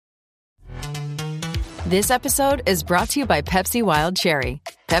This episode is brought to you by Pepsi Wild Cherry.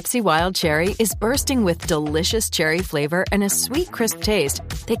 Pepsi Wild Cherry is bursting with delicious cherry flavor and a sweet, crisp taste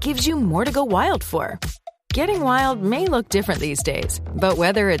that gives you more to go wild for. Getting wild may look different these days, but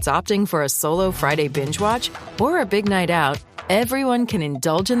whether it's opting for a solo Friday binge watch or a big night out, everyone can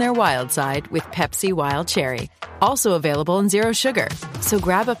indulge in their wild side with Pepsi Wild Cherry. Also available in Zero Sugar. So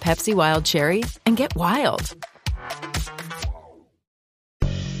grab a Pepsi Wild Cherry and get wild.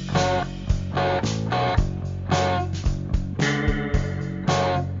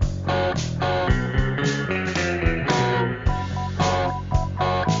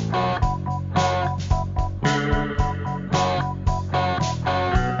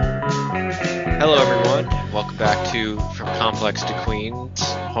 Hello everyone, welcome back to From Complex to Queens,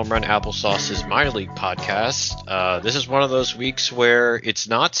 Home Run Applesauce's minor league podcast. This is one of those weeks where it's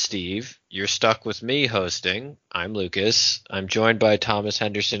not Steve, you're stuck with me hosting. I'm Lucas. I'm joined by Thomas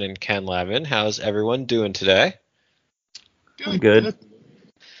Henderson and Ken Lavin. How's everyone doing today? Doing good.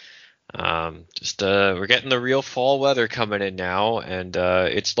 We're getting the real fall weather coming in now, and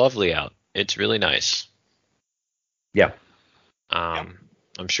it's lovely out. It's really nice. Yeah.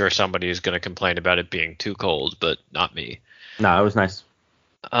 I'm sure somebody is going to complain about it being too cold, but not me. No, it was nice.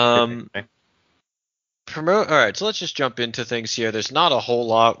 All right, so let's just jump into things here. There's not a whole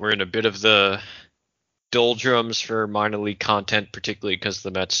lot. We're in a bit of the doldrums for minor league content, particularly because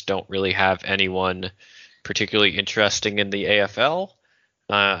the Mets don't really have anyone particularly interesting in the AFL.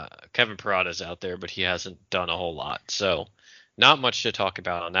 Kevin Parada's out there, but he hasn't done a whole lot. So not much to talk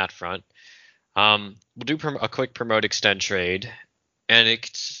about on that front. We'll do a quick promote extend trade. And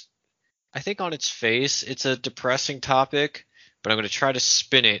it's, I think on its face, it's a depressing topic, but I'm going to try to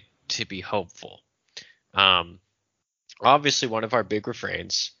spin it to be hopeful. Obviously, one of our big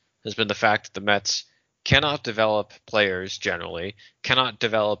refrains has been the fact that the Mets cannot develop players generally, cannot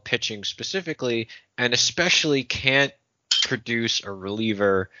develop pitching specifically, and especially can't produce a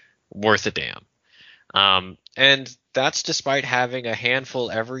reliever worth a damn. And that's despite having a handful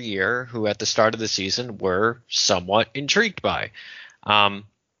every year who at the start of the season were somewhat intrigued by.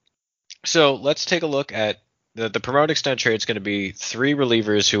 So let's take a look at the promote extend trade. Is going to be three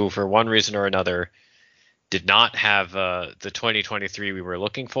relievers who, for one reason or another, did not have the 2023 we were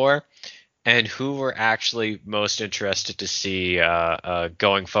looking for, and who we're actually most interested to see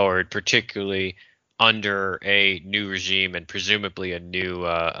going forward, particularly under a new regime and presumably a new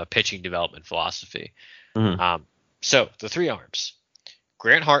pitching development philosophy. Mm-hmm. So the three arms: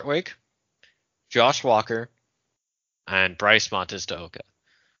 Grant Hartwig, Josh Walker, and Bryce Montes de Oca.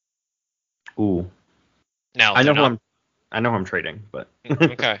 Ooh. Now I know who I'm trading, but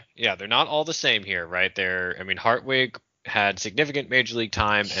okay. Yeah, they're not all the same here, right? Hartwig had significant major league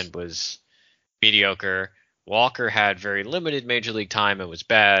time and was mediocre. Walker had very limited major league time and was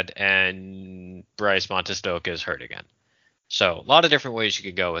bad, and Bryce Montes de Oca is hurt again. So a lot of different ways you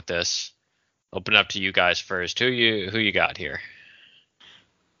could go with this. Open up to you guys first. Who you got here?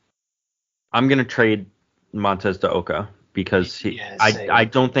 I'm gonna trade Montes de Oca because I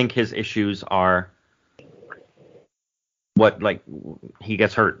don't think his issues are he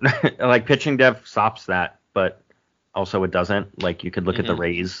gets hurt. Like pitching dev stops that, but also it doesn't. Like you could look at the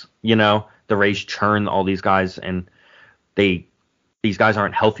Rays, the Rays churn all these guys, and these guys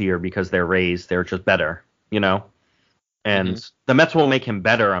aren't healthier because they're Rays, they're just better, and the Mets will make him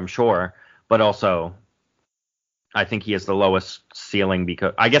better, I'm sure, but also I think he has the lowest ceiling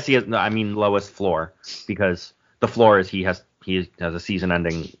because I guess lowest floor, because the floor is he has a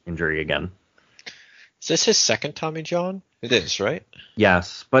season-ending injury again. Is this his second Tommy John? It is, right?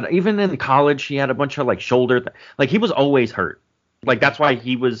 Yes, but even in college, he had a bunch of shoulder. He was always hurt. That's why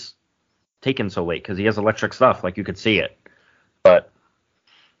he was taken so late, because he has electric stuff. You could see it. But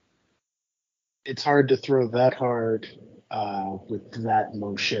it's hard to throw that hard with that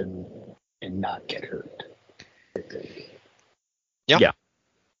motion and not get hurt, I think. Yeah.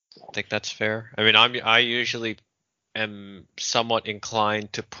 I think that's fair. I usually am somewhat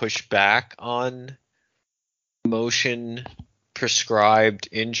inclined to push back on motion prescribed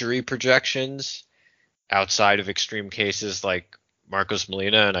injury projections outside of extreme cases like Marcos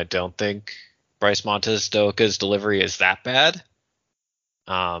Molina, and I don't think Bryce Montes de Oca's delivery is that bad.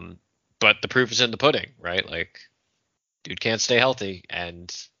 But the proof is in the pudding, right? Dude can't stay healthy,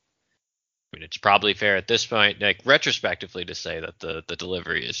 and it's probably fair at this point, retrospectively, to say that the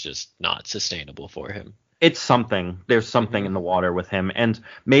delivery is just not sustainable for him. It's something. There's something in the water with him, and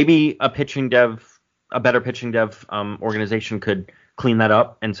maybe a better pitching dev organization could clean that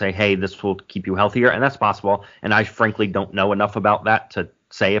up and say, hey, this will keep you healthier, and that's possible. And I frankly don't know enough about that to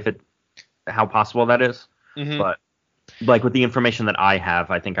say how possible that is. But like with the information that I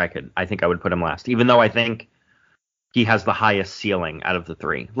have, I think I would put him last, even though I think he has the highest ceiling out of the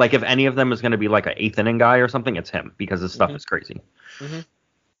three. Like if any of them is going to be like an eighth inning guy or something, it's him because his stuff is crazy.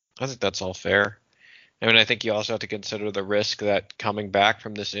 I think that's all fair. I mean, I think you also have to consider the risk that coming back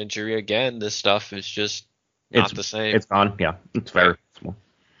from this injury again, this stuff is just not the same. It's gone. Yeah, it's very small.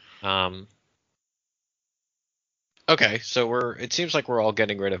 Okay, so it seems like we're all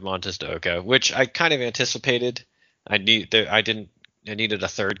getting rid of Montes de Oca, which I kind of anticipated. I needed a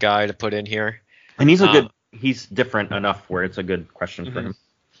third guy to put in here. And he's different enough where it's a good question for him.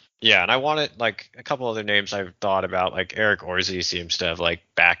 Yeah, and I wanted like a couple other names I've thought about, like Eric Orsi seems to have like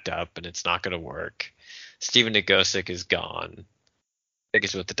backed up and it's not going to work. Steven Nagosic is gone. I think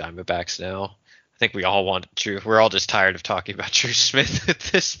he's with the Diamondbacks now. I think we all want Drew. We're all just tired of talking about Drew Smith at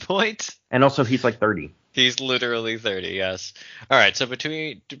this point. And also he's like 30. He's literally 30, yes. All right, so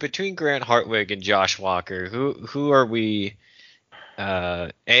between Grant Hartwig and Josh Walker, who are we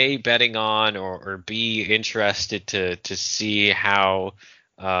A, betting on, or B, interested to see how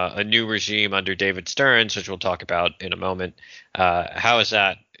a new regime under David Stearns, which we'll talk about in a moment, how is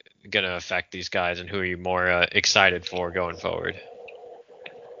that going to affect these guys, and who are you more excited for going forward?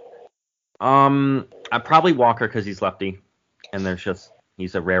 Probably Walker because he's lefty, and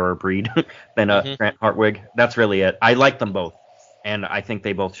he's a rarer breed than Grant Hartwig. That's really it. I like them both, and I think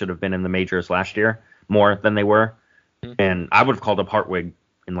they both should have been in the majors last year more than they were. And I would have called up Hartwig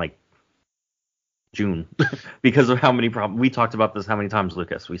in like June because of how many problems we talked about this. How many times,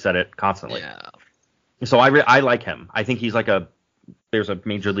 Lucas? We said it constantly. Yeah. So I like him. I think he's like there's a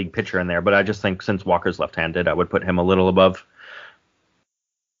major league pitcher in there, but I just think since Walker's left-handed, I would put him a little above.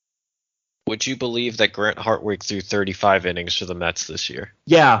 Would you believe that Grant Hartwig threw 35 innings for the Mets this year?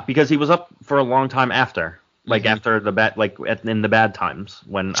 Yeah, because he was up for a long time after, like after the bad, like in the bad times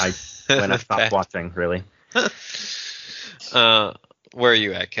when I stopped watching, really. Where are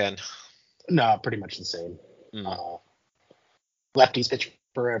you at, Ken? No, pretty much the same. Lefties pitch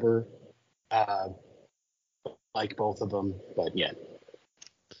forever. Like both of them, but yeah,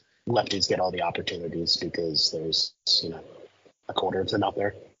 lefties get all the opportunities because there's a quarter of them out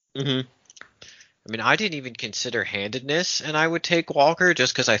there. I mean, I didn't even consider handedness, and I would take Walker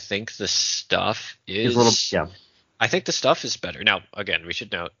just because I think the stuff is I think the stuff is better. Now, again, we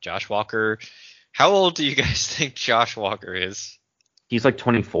should note Josh Walker. How old do you guys think Josh Walker is? He's like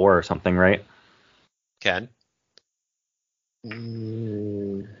 24 or something, right? Ken?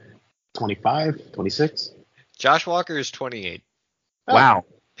 25, 26. Josh Walker is 28. Oh. Wow.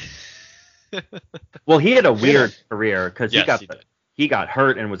 Well, he had a weird career because he got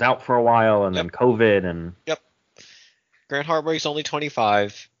hurt and was out for a while, and then COVID and. Yep. Grant Hartwig's only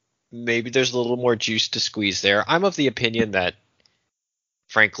 25. Maybe there's a little more juice to squeeze there. I'm of the opinion that,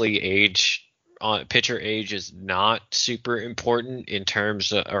 frankly, pitcher age is not super important in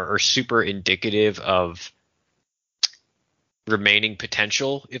terms of, or super indicative of remaining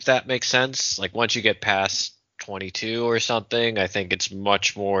potential, if that makes sense. Like once you get past 22 or something, I think it's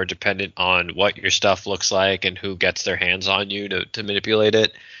much more dependent on what your stuff looks like and who gets their hands on you to manipulate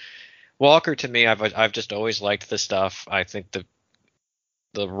it. Walker, to me, I've just always liked the stuff. I think the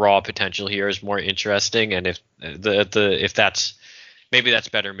raw potential here is more interesting, and if that's maybe that's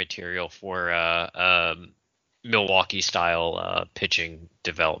better material for Milwaukee style pitching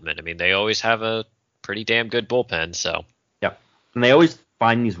development. I mean, they always have a pretty damn good bullpen, so yeah, and they always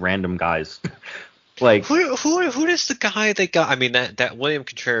find these random guys. Like who is the guy they got? I mean, that William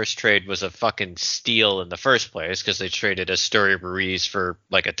Contreras trade was a fucking steal in the first place because they traded Asturio Ruiz for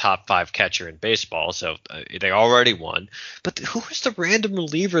like a top 5 catcher in baseball, so they already won. But who was the random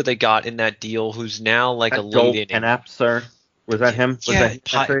reliever they got in that deal who's now like a lead inning? Payamps, or was that him?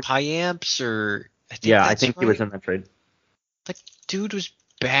 Payamps, or I think he was in that trade. Like, dude was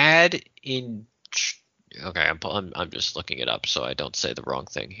bad in. Okay, I'm just looking it up so I don't say the wrong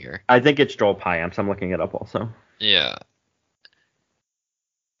thing here. I think it's Joel Payamps. I'm looking it up also. Yeah.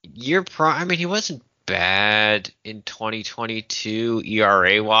 I mean, he wasn't bad in 2022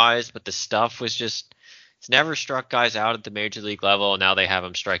 ERA wise, but the stuff was just, it's never struck guys out at the major league level, and now they have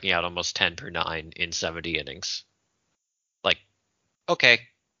him striking out almost 10 per 9 in 70 innings. Like, okay,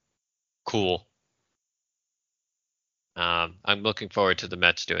 cool. I'm looking forward to the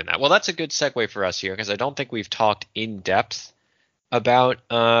Mets doing that. Well, that's a good segue for us here because I don't think we've talked in depth about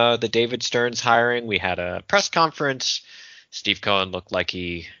the David Stearns hiring. We had a press conference. Steve Cohen looked like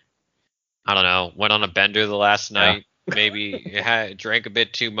he, I don't know, went on a bender the last night. Maybe drank a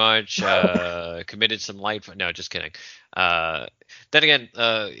bit too much, committed some no, just kidding. Then again,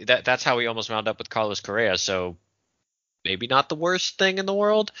 that's how we almost wound up with Carlos Correa. So maybe not the worst thing in the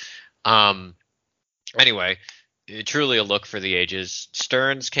world. Anyway, truly a look for the ages.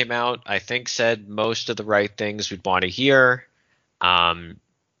 Stearns came out, I think, said most of the right things we'd want to hear.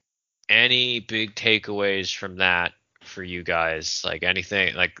 Any big takeaways from that for you guys? Like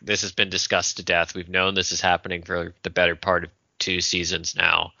anything, like this has been discussed to death. We've known this is happening for the better part of 2 seasons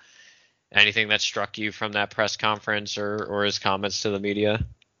now. Anything that struck you from that press conference or his comments to the media?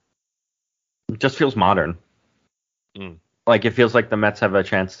 It just feels modern. Like it feels like the Mets have a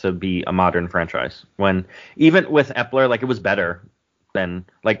chance to be a modern franchise. When even with Epler, like it was better than,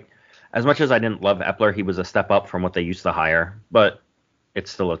 like, as much as I didn't love Epler, he was a step up from what they used to hire, but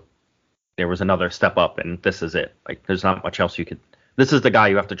it's still there was another step up, and this is it. Like there's not much else you could. This is the guy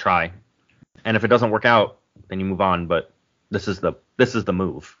you have to try, and if it doesn't work out, then you move on. But this is the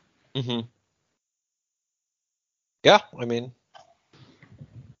move. Yeah, I mean,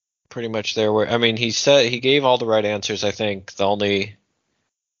 pretty much there were. I mean, he gave all the right answers. I think the only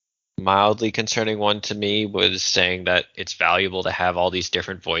mildly concerning one to me was saying that it's valuable to have all these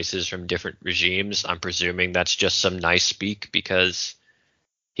different voices from different regimes. I'm presuming that's just some nice speak because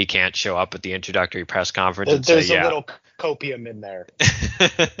he can't show up at the introductory press conference and There's say, a little copium in there.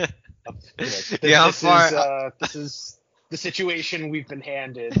 This is the situation we've been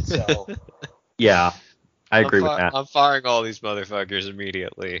handed. So yeah, I agree with that. I'm firing all these motherfuckers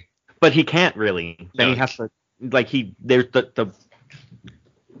immediately. But he can't really. Then No, he has to, like, he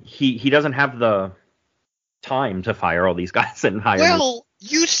doesn't have the time to fire all these guys and hire. Well,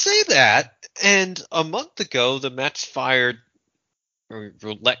 you say that, and a month ago the Mets fired or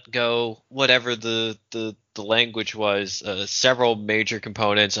let go, whatever the language was, several major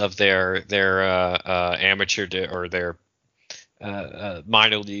components of their amateur or their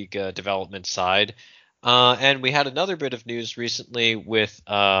minor league development side. And we had another bit of news recently with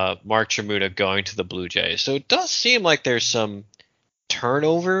Mark Tremuna going to the Blue Jays. So it does seem like there's some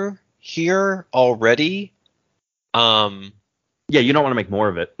turnover here already. Yeah, you don't want to make more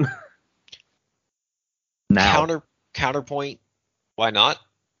of it. Now. Counterpoint, why not?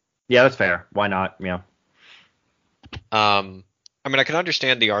 Yeah, that's fair. Why not? Yeah. I mean, I can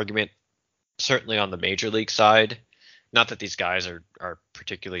understand the argument, certainly on the major league side. Not that these guys are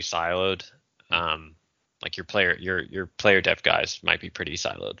particularly siloed. Like your player dev guys might be pretty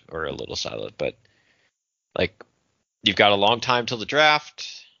siloed or a little siloed, but like you've got a long time till the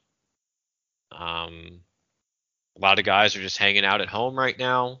draft. A lot of guys are just hanging out at home right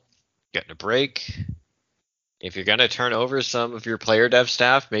now, getting a break. If you're gonna turn over some of your player dev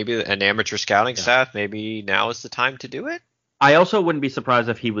staff, maybe an amateur scouting staff, maybe now is the time to do it. I also wouldn't be surprised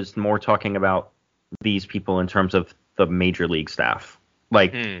if he was more talking about these people in terms of the major league staff,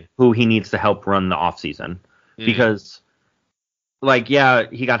 like who he needs to help run the offseason. Because, like, yeah,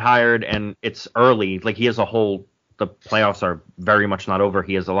 he got hired and it's early. Like, he has the playoffs are very much not over.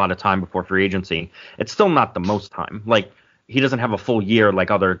 He has a lot of time before free agency. It's still not the most time. Like, he doesn't have a full year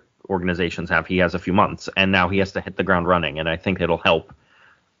like other organizations have. He has a few months, and now he has to hit the ground running. And I think it'll help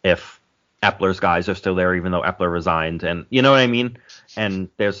if Epler's guys are still there, even though Epler resigned. And you know what I mean? And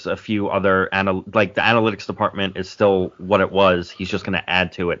there's a few other, like the analytics department is still what it was. He's just going to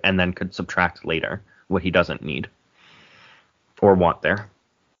add to it and then could subtract later what he doesn't need or want there.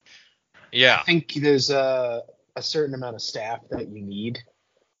 Yeah. I think there's a certain amount of staff that you need.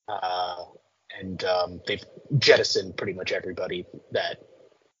 And they've jettisoned pretty much everybody that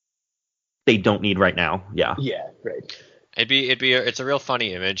they don't need right now. Yeah. Yeah, right. It's a real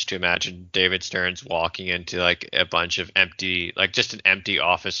funny image to imagine David Stearns walking into like a bunch of empty, like just an empty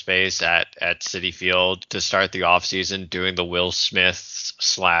office space at Citi Field to start the offseason, doing the Will Smith /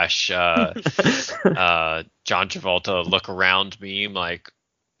 John Travolta look around meme, like,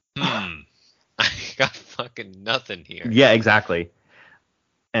 I got fucking nothing here. Yeah, exactly.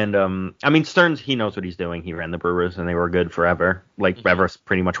 And I mean, Stearns, he knows what he's doing. He ran the Brewers and they were good forever, like ever,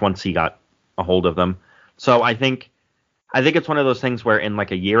 pretty much once he got a hold of them. So I think it's one of those things where in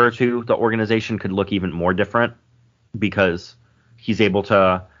like a year or two, the organization could look even more different because he's able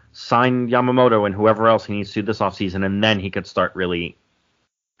to sign Yamamoto and whoever else he needs to this offseason, and then he could start really.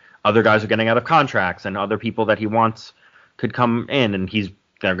 Other guys are getting out of contracts, and other people that he wants could come in, and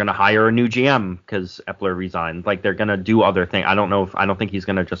they're going to hire a new GM because Epler resigned. Like they're going to do other things. I don't think he's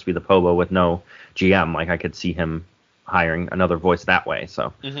going to just be the Pobo with no GM. Like I could see him hiring another voice that way.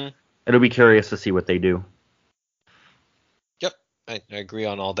 So it'll be curious to see what they do. I agree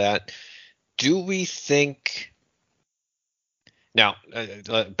on all that. Do we think now,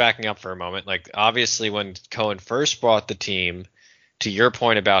 backing up for a moment, like obviously when Cohen first brought the team, to your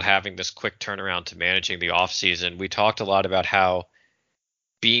point about having this quick turnaround to managing the offseason, we talked a lot about how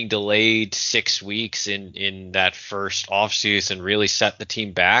being delayed 6 weeks in that first offseason really set the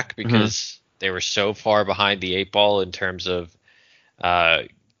team back because they were so far behind the eight ball in terms of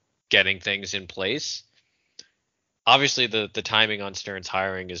getting things in place. Obviously, the timing on Stearns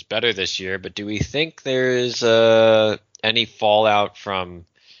hiring is better this year, but do we think there's any fallout from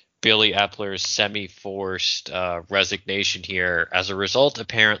Billy Epler's semi-forced resignation here as a result,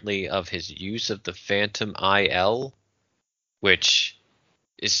 apparently, of his use of the Phantom IL, which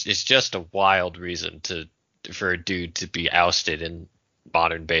is just a wild reason for a dude to be ousted in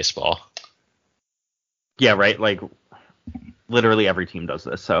modern baseball. Yeah, right. Like literally every team does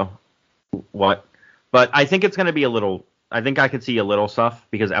this. So what? But I think it's going to be I think I could see a little stuff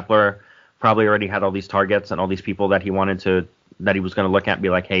because Epler probably already had all these targets and all these people that he was going to look at and be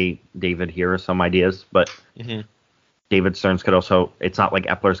like, hey, David, here are some ideas. But David Stearns could also, it's not like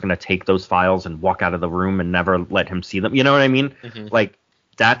Epler's going to take those files and walk out of the room and never let him see them. You know what I mean? Like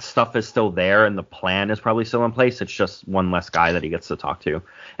that stuff is still there and the plan is probably still in place. It's just one less guy that he gets to talk to.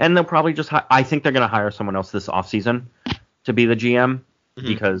 And they'll probably just, I think they're going to hire someone else this offseason to be the GM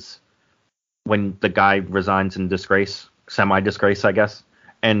because when the guy resigns in disgrace, semi-disgrace, I guess,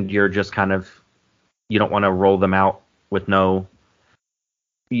 and you're just kind of, you don't want to roll them out with no,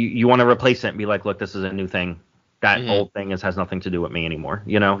 you want to replace it and be like, look, this is a new thing. That old thing has nothing to do with me anymore.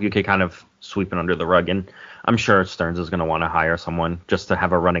 You know, you could kind of sweep it under the rug. And I'm sure Stearns is going to want to hire someone just to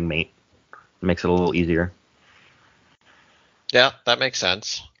have a running mate. It makes it a little easier. Yeah, that makes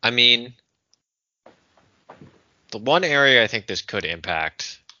sense. I mean, the one area I think this could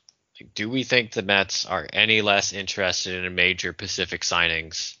impact, do we think the Mets are any less interested in major Pacific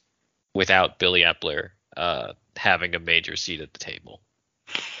signings without Billy Epler having a major seat at the table?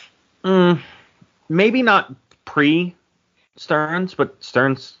 Maybe not pre-Stearns, but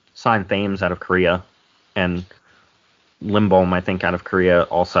Stearns signed Thames out of Korea and Lindblom, I think, out of Korea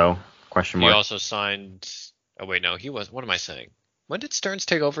also, question mark. He also signed... Oh, wait, no, he was... What am I saying? When did Stearns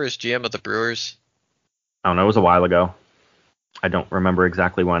take over as GM of the Brewers? I don't know, it was a while ago. I don't remember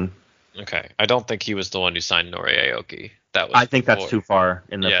exactly when. Okay, I don't think he was the one who signed Nori Aoki. I think that's too far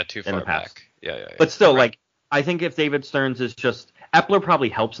in the too far in the past. Back. Yeah. But still, like, I think if David Stearns is just... Epler probably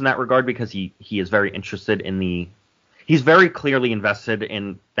helps in that regard because he is very interested in he's very clearly invested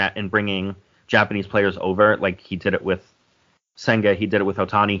in bringing Japanese players over. Like he did it with Senga, he did it with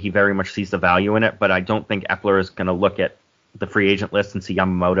Otani. He very much sees the value in it, but I don't think Epler is going to look at the free agent list and see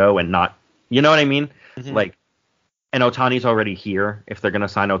Yamamoto and not, you know what I mean? Like, and Otani's already here if they're going to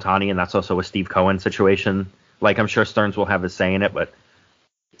sign Otani, and that's also a Steve Cohen situation. Like, I'm sure Stearns will have his say in it, but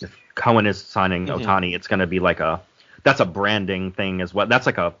if Cohen is signing Otani, it's going to be like that's a branding thing as well. That's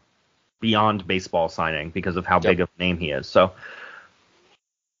like a beyond baseball signing because of how big of a name he is. So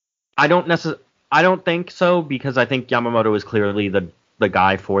I don't think so because I think Yamamoto is clearly the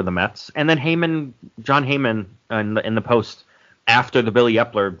guy for the Mets. And then John Heyman in the Post after the Billy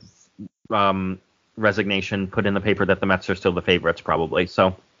Epler resignation put in the paper that the Mets are still the favorites probably.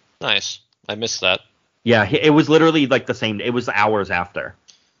 So nice. I missed that. Yeah, it was literally like the same. It was hours after.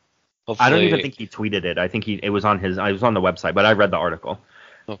 Hopefully, I don't even think he tweeted it. I think it was on the website, but I read the article.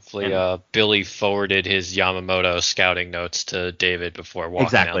 Hopefully, Billy forwarded his Yamamoto scouting notes to David before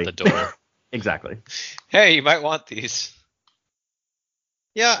walking out the door. Exactly. Hey, you might want these.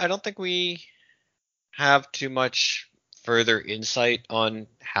 Yeah, I don't think we have too much further insight on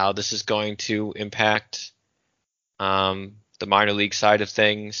how this is going to impact the minor league side of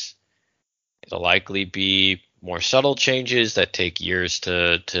things. It'll likely be more subtle changes that take years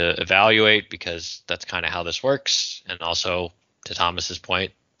to evaluate because that's kind of how this works. And also, to Thomas's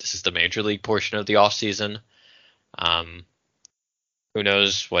point, this is the major league portion of the offseason. Who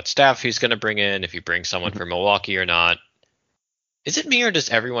knows what staff he's going to bring in, if he brings someone from Milwaukee or not. Is it me or does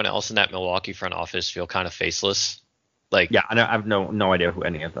everyone else in that Milwaukee front office feel kind of faceless? Like, yeah, I have no idea who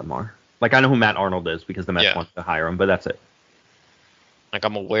any of them are. Like, I know who Matt Arnold is because the Mets want to hire him, but that's it. Like,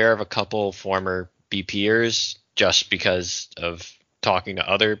 I'm aware of a couple former BPers just because of talking to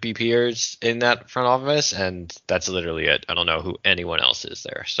other BPers in that front office, and that's literally it. I don't know who anyone else is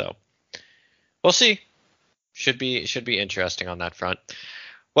there, so we'll see. Should be interesting on that front.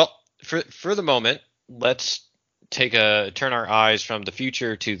 Well, for the moment, let's turn our eyes from the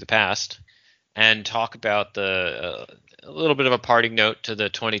future to the past and talk about a little bit of a parting note to the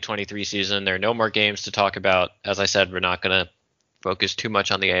 2023 season. There are no more games to talk about. As I said, we're not going to focus too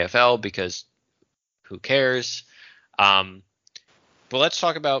much on the AFL because who cares? But let's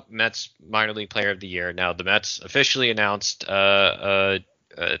talk about Mets minor league player of the year. Now, the Mets officially announced that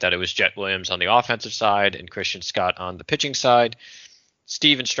it was Jet Williams on the offensive side and Christian Scott on the pitching side.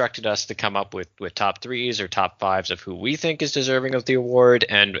 Steve instructed us to come up with top threes or top fives of who we think is deserving of the award,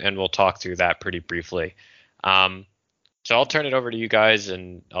 and we'll talk through that pretty briefly. So I'll turn it over to you guys,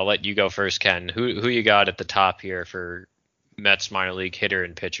 and I'll let you go first, Ken. Who you got at the top here for Mets minor league hitter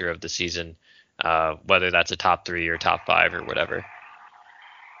and pitcher of the season? Whether that's a top 3 or top 5 or whatever.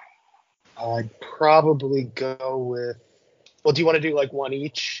 I'd probably go with. Well, do you want to do like one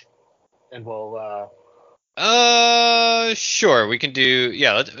each, and we'll. Sure. We can do.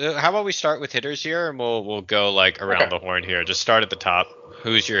 Yeah. How about we start with hitters here, and we'll go like around the horn here. Just start at the top.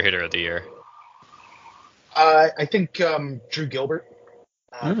 Who's your hitter of the year? I think Drew Gilbert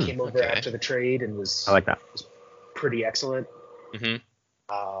came over after the trade and was. I like that. Was pretty excellent.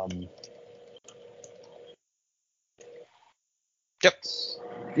 Mm-hmm. Yep.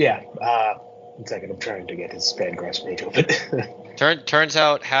 Yeah. 1 second. I'm trying to get his Fangraphs page open. Turns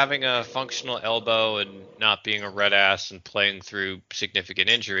out having a functional elbow and not being a red ass and playing through significant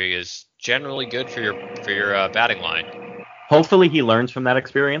injury is generally good for your batting line. Hopefully he learns from that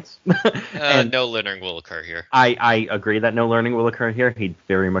experience. No learning will occur here. I agree that no learning will occur here. He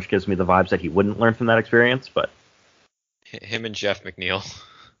very much gives me the vibes that he wouldn't learn from that experience, but him and Jeff McNeil.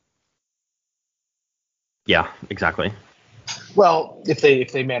 Yeah, exactly. Well, if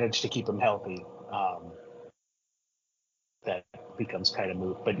they manage to keep him healthy, that becomes kind of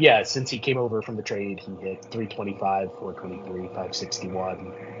moot. But yeah, since he came over from the trade, he hit 325, 423,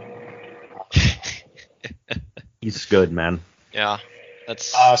 561. He's good, man. Yeah,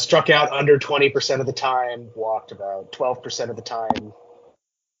 that's struck out under 20% of the time, walked about 12% of the time.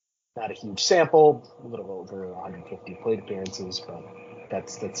 Not a huge sample, a little over 150 plate appearances, but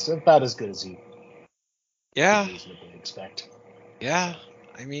that's about as good as you reasonably expect. Yeah,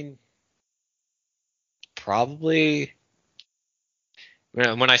 I mean, probably.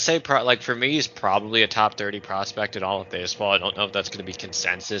 When I say like for me, he's probably a top 30 prospect in all of baseball. I don't know if that's going to be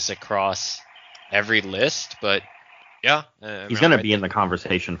consensus across every list, but yeah, he's going to be in the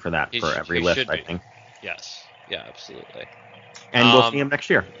conversation for that for every list, I think. Yes, yeah, absolutely. And we'll see him next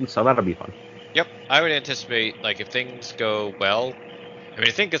year, so that'll be fun. Yep, I would anticipate like if things go well. I mean,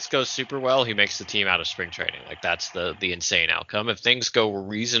 if things goes super well, he makes the team out of spring training. Like that's the insane outcome. If things go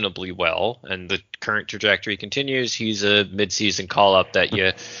reasonably well and the current trajectory continues, he's a midseason call up that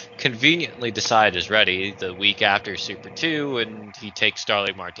you conveniently decide is ready the week after Super 2, and he takes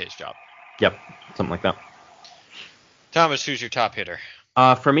Starling Marte's job. Yep, something like that. Thomas, who's your top hitter?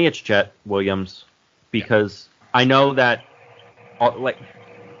 For me, it's Jet Williams because I know that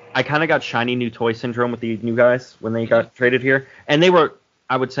I kind of got shiny new toy syndrome with the new guys when they got traded here, and they were.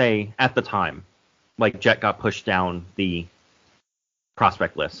 I would say at the time, like Jet got pushed down the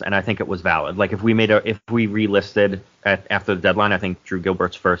prospect list, and I think it was valid. Like if we relisted after the deadline, I think Drew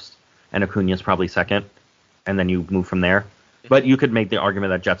Gilbert's first and Acuna's probably second, and then you move from there. But you could make the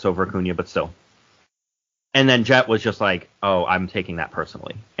argument that Jet's over Acuna, but still. And then Jet was just like, oh, I'm taking that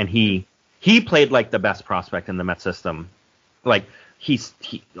personally, and he played like the best prospect in the Met system, like. He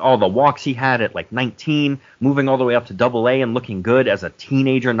all the walks he had at like 19, moving all the way up to AA and looking good as a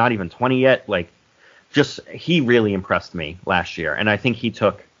teenager, not even 20 yet. Like, just he really impressed me last year, and I think he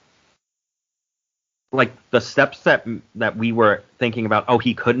took like the steps that we were thinking about. Oh,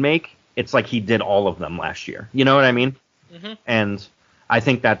 he could make. It's like he did all of them last year. You know what I mean? Mm-hmm. And I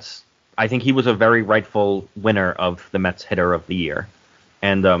think he was a very rightful winner of the Mets hitter of the year,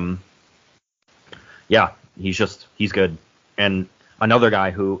 and yeah, he's good. And another guy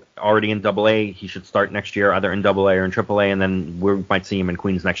who already in AA, he should start next year, either in AA or in AAA, and then we might see him in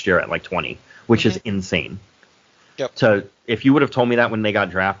Queens next year at like 20, which is insane. Yep. So if you would have told me that when they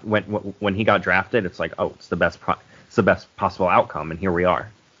got when he got drafted, it's like, oh, it's the best possible outcome, and here we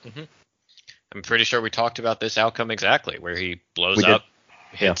are. Mm-hmm. I'm pretty sure we talked about this outcome exactly, where he blows up,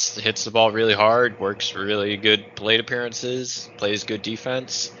 hits the ball really hard, works really good plate appearances, plays good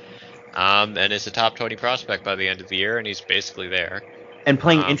defense. And is a top 20 prospect by the end of the year, and he's basically there. And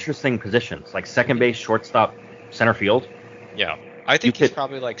playing interesting positions, like second base, shortstop, center field. Yeah. I think he's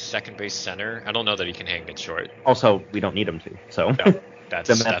probably like second base center. I don't know that he can hang it short. Also, we don't need him to. So no, that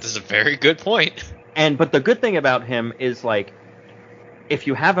is a very good point. But the good thing about him is, like, if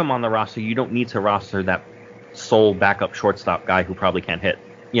you have him on the roster, you don't need to roster that sole backup shortstop guy who probably can't hit.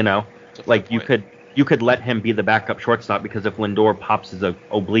 You know? Like, you could let him be the backup shortstop, because if Lindor pops his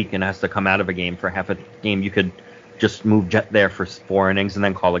oblique and has to come out of a game for half a game, you could just move Jet there for 4 innings and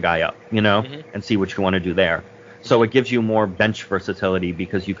then call a guy up, you know, and see what you want to do there. So it gives you more bench versatility,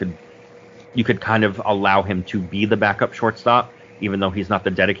 because you could kind of allow him to be the backup shortstop, even though he's not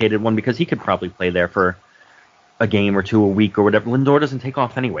the dedicated one, because he could probably play there for a game or two a week or whatever. Lindor doesn't take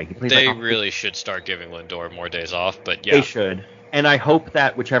off anyway. They really should start giving Lindor more days off, but yeah. They should. And I hope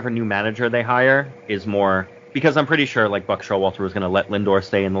that whichever new manager they hire is more Because I'm pretty sure like Buck Showalter was going to let Lindor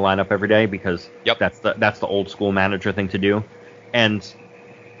stay in the lineup every day because that's the old school manager thing to do. And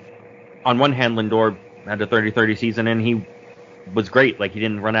on one hand, Lindor had a 30-30 season and he was great. Like, he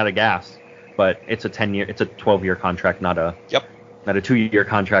didn't run out of gas. But it's a 12-year contract, not a 2-year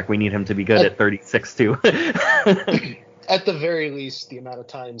contract. We need him to be good at 36 too. At the very least, the amount of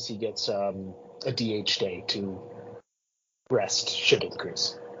times he gets a DH day to rest should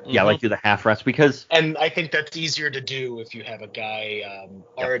increase. Yeah, like do the half rest and I think that's easier to do if you have a guy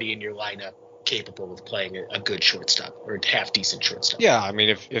already in your lineup capable of playing a good shortstop or a half decent shortstop. Yeah, I mean,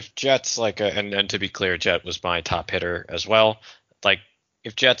 if Jet's like and to be clear, Jet was my top hitter as well. Like,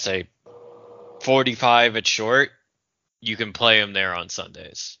 if Jet's a 45 at short, you can play him there on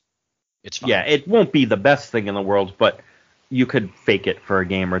Sundays. It's fine. Yeah, it won't be the best thing in the world, but you could fake it for a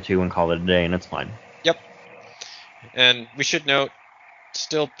game or two and call it a day, and it's fine. Yep. And we should note,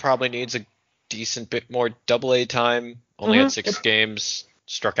 still probably needs a decent bit more AA time. Only had 6 games.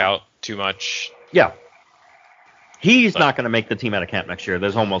 Struck out too much. Yeah. He's not going to make the team out of camp next year.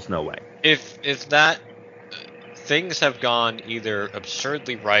 There's almost no way. If that things have gone either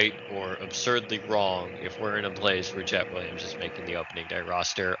absurdly right or absurdly wrong, if we're in a place where Jet Williams is making the opening day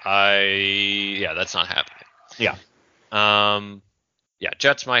roster, that's not happening. Yeah.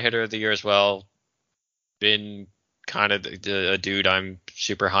 Jet's my hitter of the year as well. Been kind of a dude I'm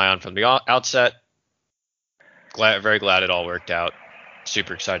super high on from the outset. Very glad it all worked out.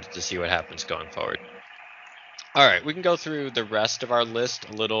 Super excited to see what happens going forward. All right, we can go through the rest of our list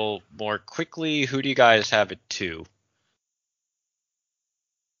a little more quickly. Who do you guys have at 2?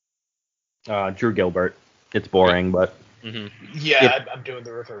 Drew Gilbert. It's boring, but... Yeah, I'm doing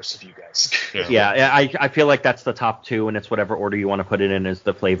the reverse of you guys. Yeah, I feel like that's the top 2, and it's whatever order you want to put it in is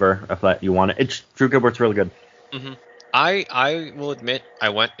the flavor of that you want it. Drew Gilbert's really good. I will admit I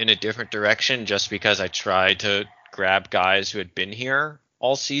went in a different direction just because I tried to grab guys who had been here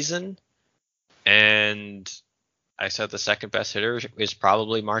all season, and I said the second best hitter is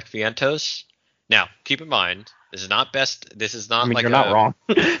probably Mark Vientos. Now, keep in mind, this is not best. This is not like you're not wrong.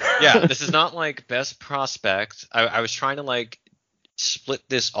 This is not like best prospect. I was trying to like split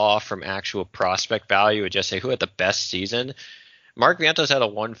this off from actual prospect value and just say who had the best season. Mark Vientos had a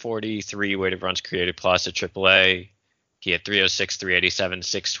 143 weighted runs created plus at AAA. He had 306, 387,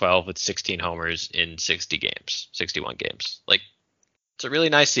 612 with 16 homers in 61 games. Like, it's a really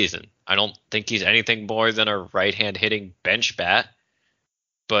nice season. I don't think he's anything more than a right-hand hitting bench bat,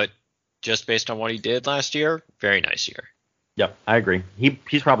 but just based on what he did last year, very nice year. Yep, I agree.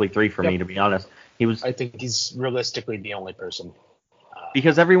 He's probably 3 for me, to be honest. I think he's realistically the only person.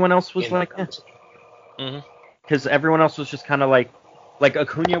 Because everyone else was like, because everyone else was just kind of like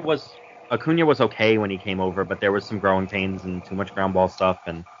Acuna was okay when he came over, but there was some growing pains and too much ground ball stuff,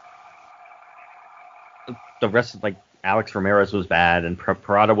 and the rest of Alex Ramirez was bad, and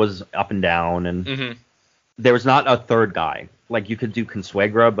Parada was up and down, and there was not a third guy. Like, you could do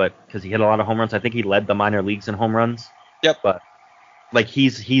Consuegra, but because he hit a lot of home runs, I think he led the minor leagues in home runs. Yep. But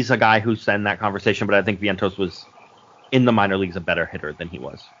he's a guy who's in that conversation, but I think Vientos was in the minor leagues a better hitter than he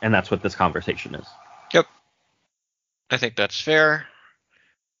was, and that's what this conversation is. Yep. I think that's fair.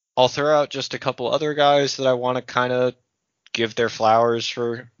 I'll throw out just a couple other guys that I want to kind of give their flowers,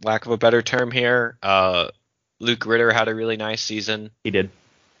 for lack of a better term here. Luke Ritter had a really nice season. He did.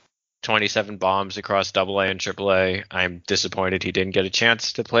 27 bombs across AA and AAA. I'm disappointed he didn't get a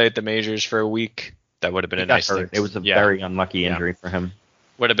chance to play at the majors for a week. That would have been a nice thing. It was a very unlucky injury for him.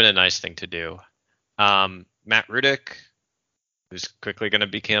 Would have been a nice thing to do. Matt Rudick, who's quickly going to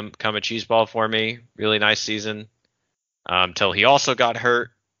become a cheeseball for me. Really nice season. Until he also got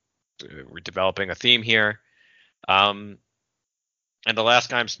hurt. We're developing a theme here. And the last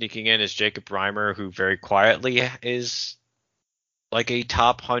guy I'm sneaking in is Jacob Reimer, who very quietly is like a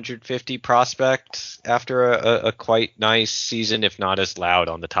top 150 prospect after a quite nice season, if not as loud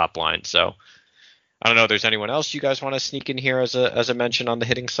on the top line. So I don't know if there's anyone else you guys want to sneak in here as a mention on the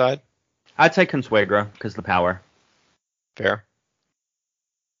hitting side. I'd say Consuegra because the power. Fair.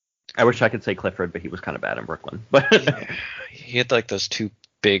 I wish I could say Clifford, but he was kind of bad in Brooklyn. But he had like those 2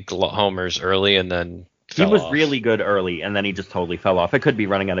 big homers early and then he was really good early, and then he just totally fell off. It could be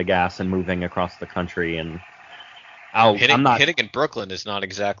running out of gas and moving across the country, and hitting in Brooklyn is not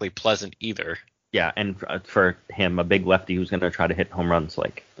exactly pleasant either. Yeah, and for him, a big lefty who's going to try to hit home runs,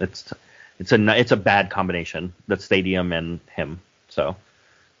 like it's a bad combination. The stadium and him. So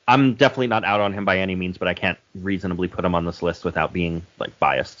I'm definitely not out on him by any means, but I can't reasonably put him on this list without being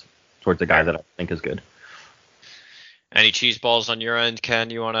biased towards a guy that I think is good. Any cheese balls on your end, Ken?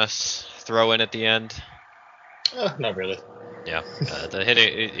 You want to throw in at the end? Not really. Yeah, the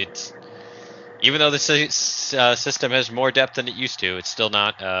hitting, Even though the system has more depth than it used to, it's still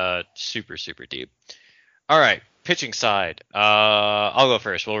not super, super deep. All right, pitching side. I'll go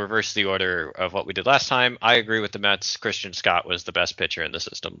first. We'll reverse the order of what we did last time. I agree with the Mets. Christian Scott was the best pitcher in the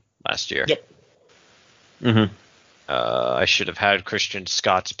system last year. Yep. Mm-hmm. I should have had Christian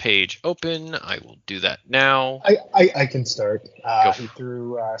Scott's page open. I will do that now. I can start. He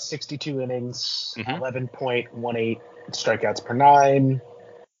threw 62 innings, 11.18 strikeouts per 9,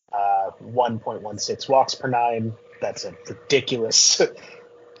 1.16 walks per 9. That's a ridiculous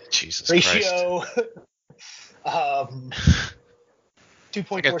Jesus ratio.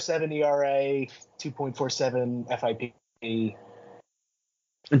 2.47 ERA, 2.47 FIP. The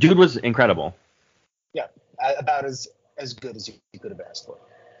dude was incredible. Yeah, about as good as you could have asked for.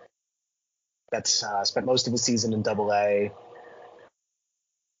 That's spent most of his season in Double-A.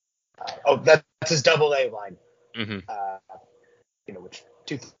 That's his Double-A line. Which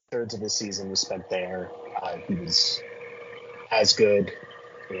 2/3 of his season was spent there. He was as good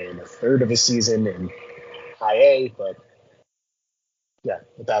in a third of his season in High A, but yeah,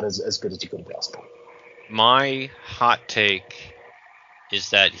 about as good as you could have asked for. My hot take is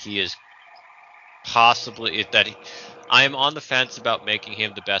that he is I am on the fence about making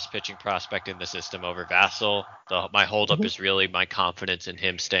him the best pitching prospect in the system over Vassell. My holdup is really my confidence in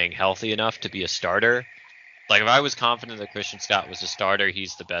him staying healthy enough to be a starter. Like, if I was confident that Christian Scott was a starter,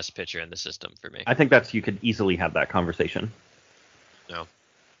 he's the best pitcher in the system for me. I think you could easily have that conversation. No.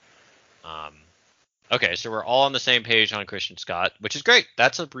 Okay, so we're all on the same page on Christian Scott, which is great.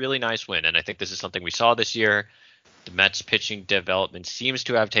 That's a really nice win, and I think this is something we saw this year. The Mets pitching development seems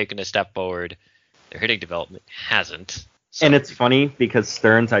to have taken a step forward. Their hitting development hasn't. So. And it's funny because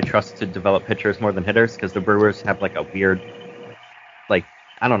Stearns I trust to develop pitchers more than hitters because the Brewers have like a weird,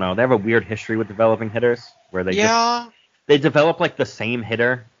 I don't know, they have a weird history with developing hitters where they they develop like the same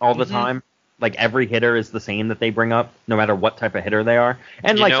hitter all the time. Like every hitter is the same that they bring up, no matter what type of hitter they are.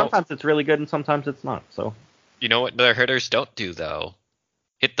 And sometimes it's really good and sometimes it's not. So you know what their hitters don't do though?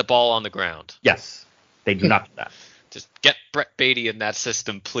 Hit the ball on the ground. Yes, they do not do that. Just get Brett Beatty in that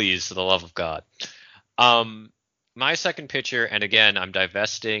system, please, for the love of God. My second pitcher, and again, I'm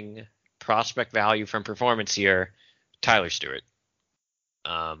divesting prospect value from performance here, Tyler Stewart.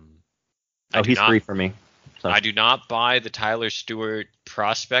 He's 3 for me. So. I do not buy the Tyler Stewart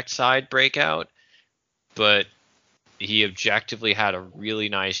prospect side breakout, but he objectively had a really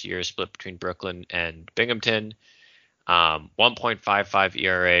nice year split between Brooklyn and Binghamton. 1.55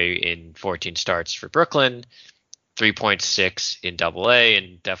 ERA in 14 starts for Brooklyn, 3.6 in Double-A,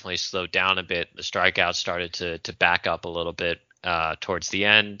 and definitely slowed down a bit. The strikeouts started to back up a little bit towards the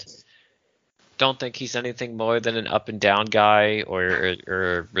end. Don't think he's anything more than an up and down guy or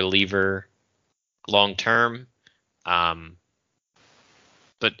a reliever long term. But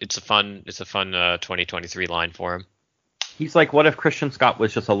it's a fun 2023 line for him. He's like, what if Christian Scott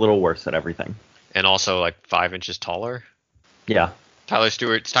was just a little worse at everything? And also like 5 inches taller. Yeah. Tyler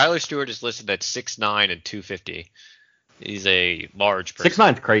Stewart is listed at 6'9" and 250. He's a large person.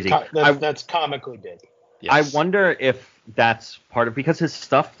 6'9" is crazy. That's comically big. Yes. I wonder if that's part of, because his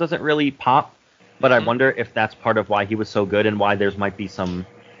stuff doesn't really pop, but I wonder if that's part of why he was so good and why there might be some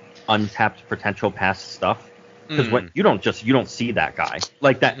untapped potential past stuff. Because when you don't see that guy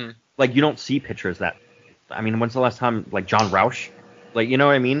like that, like you don't see pitchers that. I mean, when's the last time like John Roush? Like, you know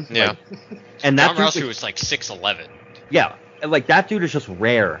what I mean? Yeah. And John Roush was like 6'11". Yeah, like that dude is just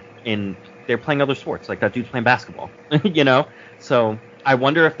rare in. They're playing other sports. Like that dude's playing basketball. You know. So I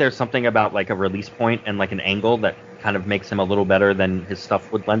wonder if there's something about like a release point and like an angle that kind of makes him a little better than his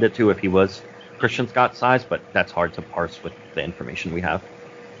stuff would lend it to if he was Christian Scott size, but that's hard to parse with the information we have.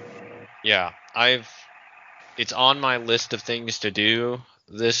 Yeah, it's on my list of things to do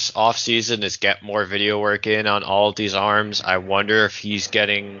this off season is get more video work in on all of these arms. I wonder if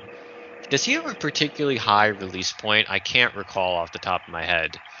does he have a particularly high release point? I can't recall off the top of my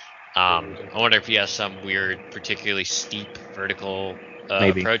head. I wonder if he has some weird, particularly steep vertical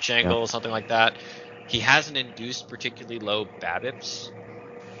approach angle or something like that. He hasn't induced particularly low BABIPs,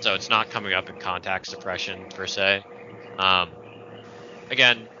 so it's not coming up in contact suppression per se.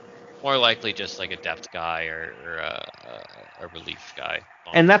 Again, more likely just like a depth guy or a relief guy.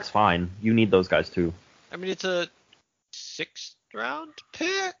 And that's fine. You need those guys too. I mean, it's a 6th round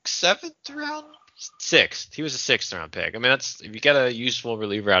pick, 7th round, 6th. He was a 6th round pick. I mean, if you get a useful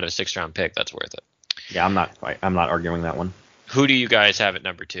reliever out of a 6th round pick, that's worth it. Yeah, I'm not arguing that one. Who do you guys have at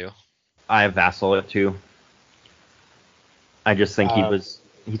number 2? I have Vassell at 2. I just think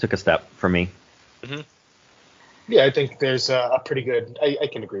he took a step for me. Mm-hmm. Yeah, I think there's a pretty good. I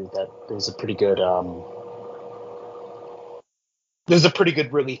can agree with that. There's a pretty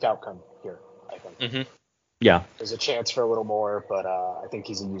good relief outcome here, I Mm-hmm. Yeah. There's a chance for a little more, but I think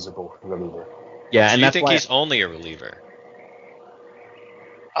he's a usable reliever. Yeah, So and you that's think why he's only a reliever?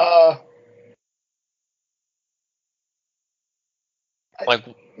 Like,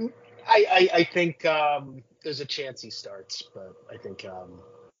 I think there's a chance he starts, but I think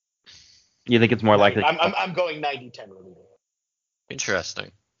you think it's more likely. I'm going 90-10 reliever.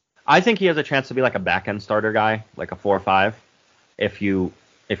 interesting. I think he has a chance to be like a back end starter guy, like a 4 or 5, if you're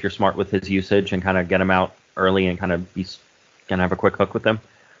smart with his usage and kind of get him out early and kind of have a quick hook with him.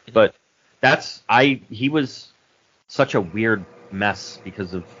 But he was such a weird mess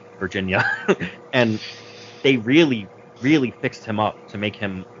because of Virginia, and they really, really fixed him up to make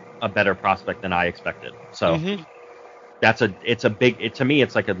him a better prospect than I expected. So to me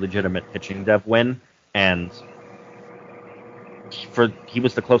it's like a legitimate pitching dev win, and he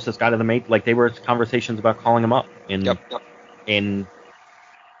was the closest guy to the mate. Like, they were conversations about calling him up in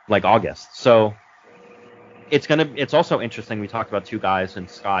like August. So it's also interesting. We talked about two guys, and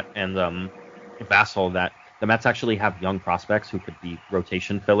Scott and Vassell, that the Mets actually have young prospects who could be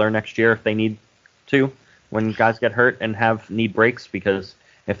rotation filler next year if they need to, when guys get hurt and need breaks, because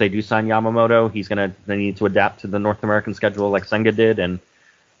if they do sign Yamamoto, they need to adapt to the North American schedule like Senga did, and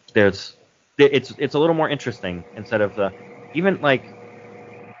it's a little more interesting instead of it's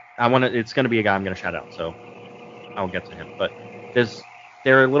going to be a guy I'm going to shout out, so I'll get to him. But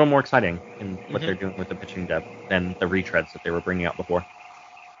they're a little more exciting in what they're doing with the pitching depth than the retreads that they were bringing out before.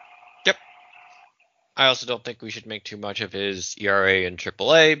 Yep. I also don't think we should make too much of his ERA in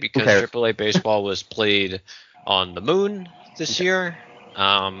AAA, because AAA baseball was played on the moon this year.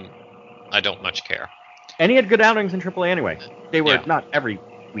 I don't much care. And he had good outings in AAA anyway. They were not every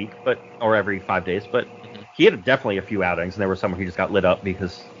week, or every 5 days, but he had definitely a few outings, and there were some where he just got lit up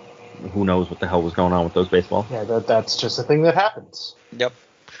because who knows what the hell was going on with those baseballs. Yeah, that's just a thing that happens. Yep.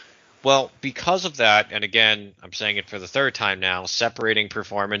 Well, because of that, and again, I'm saying it for the third time now, separating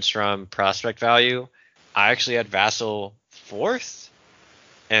performance from prospect value, I actually had Vassell 4th,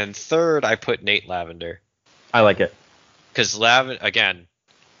 and 3rd I put Nate Lavender. I like it. Because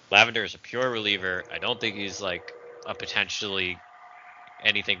Lavender is a pure reliever. I don't think he's like a potentially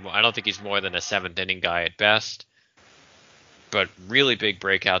anything more. I don't think he's more than a 7th inning guy at best. But really big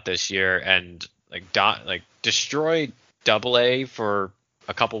breakout this year, and destroyed AA for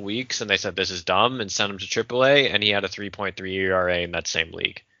a couple weeks, and they said this is dumb and sent him to AAA, and he had a 3.3 ERA in that same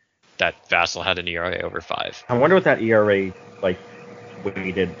league. That Vassell had an ERA over 5. I wonder what that ERA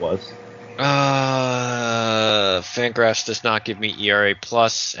weighted was. Fangraphs does not give me ERA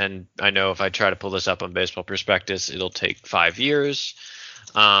plus, and I know if I try to pull this up on Baseball Prospectus, it'll take 5 years.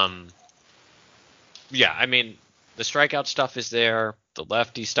 Yeah, I mean, the strikeout stuff is there, the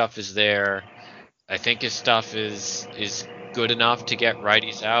lefty stuff is there. I think his stuff is good enough to get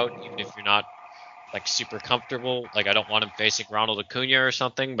righties out, even if you're not super comfortable. I don't want him facing Ronald Acuna or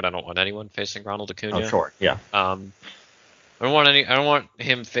something, but I don't want anyone facing Ronald Acuna. Oh, sure, yeah. I don't want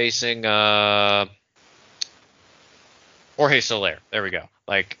him facing Jorge Soler. There we go.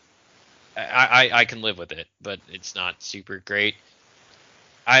 I can live with it, but it's not super great.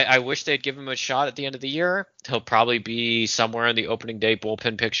 I wish they'd give him a shot at the end of the year. He'll probably be somewhere in the opening day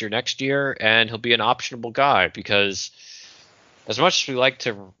bullpen picture next year, and he'll be an optionable guy, because as much as we like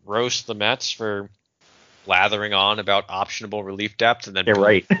to roast the Mets for lathering on about optionable relief depth and then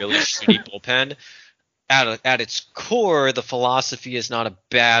really shitty bullpen, at its core, the philosophy is not a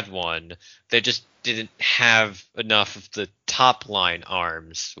bad one. They just didn't have enough of the top line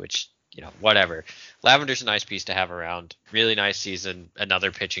arms, which, whatever. Lavender's a nice piece to have around. Really nice season.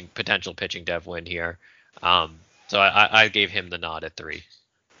 Another potential pitching dev win here. So I gave him the nod at 3.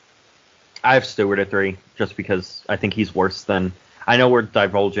 I have Stewart at 3, just because I think he's worse than. I know we're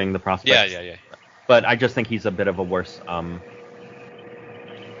divulging the prospects. Yeah. But I just think he's a bit of a worse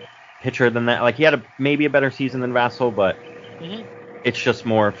pitcher than that. He had maybe a better season than Vassell, but it's just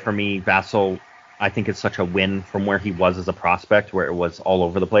more for me. Vassell, I think, is such a win from where he was as a prospect, where it was all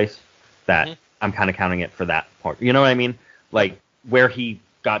over the place, that I'm kind of counting it for that part. You know what I mean? Where he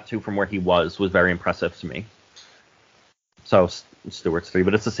got to from where he was very impressive to me. So Stewart's 3,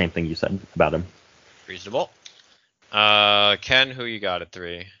 but it's the same thing you said about him. Reasonable. Ken, who you got at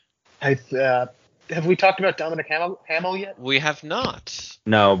 3? Have we talked about Dominic Hamill yet? We have not.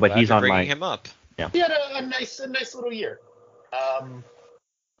 No, but he's on bringing him up. Yeah. He had a nice little year.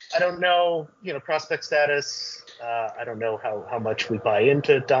 I don't know, prospect status. I don't know how much we buy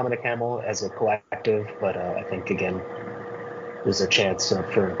into Dominic Hamill as a collective, but I think, again, there's a chance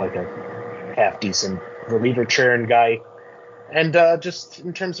for a half decent reliever churn guy. And just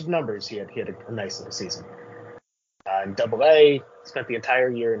in terms of numbers, he had a nice little season. In AA, spent the entire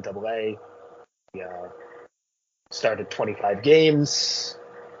year in AA. He started 25 games,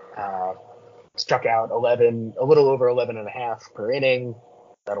 struck out a little over 11 and a half per inning.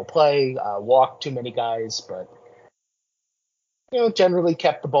 That'll play. Walked too many guys, but generally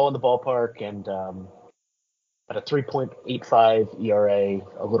kept the ball in the ballpark and had a 3.85 ERA,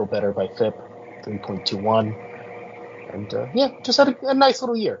 a little better by FIP, 3.21, and just had a nice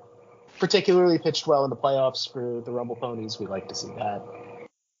little year. Particularly pitched well in the playoffs for the Rumble Ponies. We like to see that.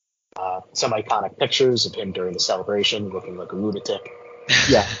 Some iconic pictures of him during the celebration, looking like a lunatic.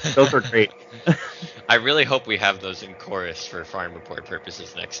 Yeah, those are great. I really hope we have those in chorus for Farm Report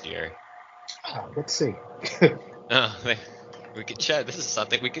purposes next year. Let's see. We could check. This is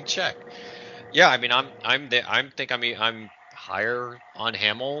something we could check. Yeah, I mean, I'm higher on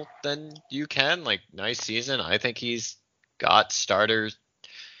Hamill than you can. Like, nice season. I think he's got starters.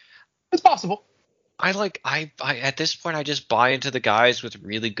 It's possible. I at this point I just buy into the guys with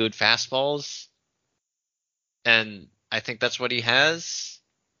really good fastballs, and I think that's what he has.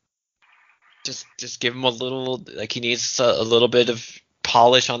 Just give him a little, like, he needs a little bit of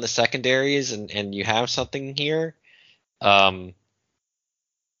polish on the secondaries, and you have something here. I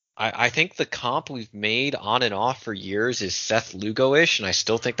think the comp we've made on and off for years is Seth Lugo-ish, and I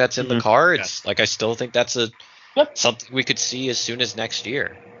still think that's in the cards. Yeah. Like, I still think that's something we could see as soon as next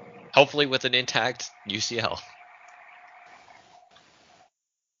year. Hopefully with an intact UCL.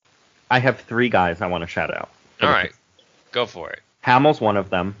 I have 3 guys I want to shout out. All right, go for it. Hamill's one of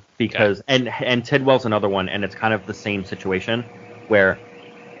them because, and Tidwell's another one, and it's kind of the same situation where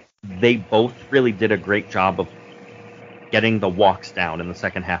they both really did a great job of getting the walks down in the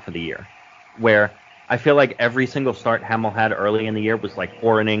second half of the year. Where I feel like every single start Hamill had early in the year was like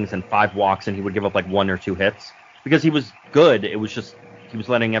 4 innings and 5 walks, and he would give up like 1 or 2 hits because he was good. It was just he was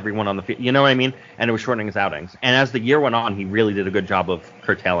letting everyone on the field, you know what I mean? And it was shortening his outings. And as the year went on, he really did a good job of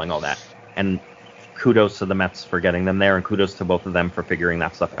curtailing all that. And kudos to the Mets for getting them there, and kudos to both of them for figuring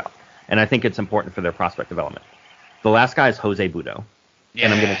that stuff out. And I think it's important for their prospect development. The last guy is Jose Butto. Yes.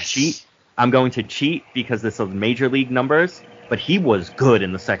 And I'm going to cheat. I'm going to cheat because this is major league numbers, but he was good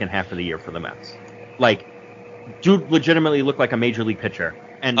in the second half of the year for the Mets. Like, dude legitimately looked like a major league pitcher.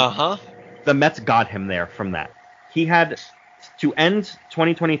 And the Mets got him there from that. He had, to end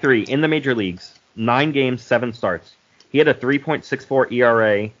 2023 in the major leagues, 9 games, 7 starts. He had a 3.64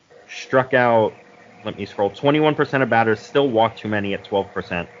 ERA, struck out, let me scroll, 21% of batters, still walked too many at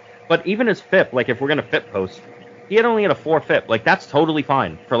 12%. But even his FIP, like if we're going to FIP post, he had only had a 4 FIP. Like, that's totally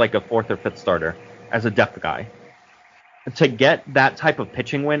fine for like a 4th or 5th starter as a depth guy. To get that type of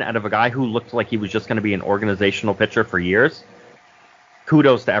pitching win out of a guy who looked like he was just going to be an organizational pitcher for years,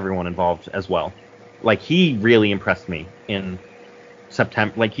 kudos to everyone involved as well. Like, he really impressed me in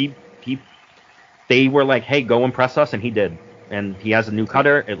September. Like, they were like, hey, go impress us, and he did. And he has a new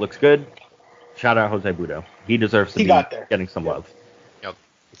cutter. It looks good. Shout out Jose Butto. He deserves to be getting some love. Yep.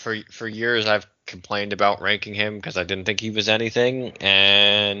 For years, I've complained about ranking him because I didn't think he was anything.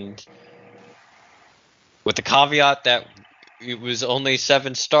 And with the caveat that it was only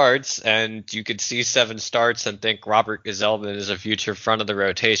 7 starts, and you could see 7 starts and think Robert Gsellman is a future front of the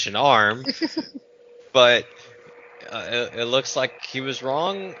rotation arm. But it looks like he was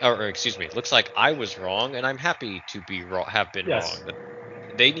wrong, or excuse me, it looks like I was wrong, and I'm happy to be wrong, have been wrong. But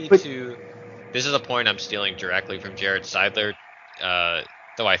they need to. This is a point I'm stealing directly from Jared Seidler,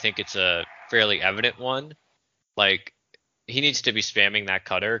 though I think it's a fairly evident one. Like, he needs to be spamming that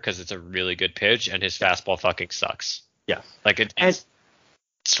cutter because it's a really good pitch, and his fastball fucking sucks. Yes. Like,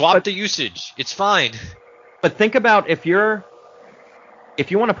 swap the usage. It's fine. But think about if you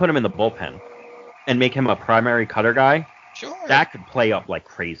want to put him in the bullpen and make him a primary cutter guy, sure, that could play up like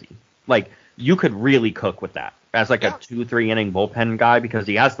crazy. Like, you could really cook with that as like a 2-3 inning bullpen guy because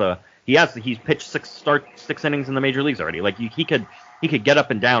he's pitched 6 innings in the major leagues already. Like, he could get up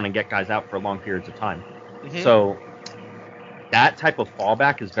and down and get guys out for long periods of time. Mm-hmm. So that type of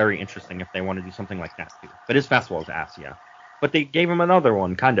fallback is very interesting if they want to do something like that too. But his fastball is ass, yeah. But they gave him another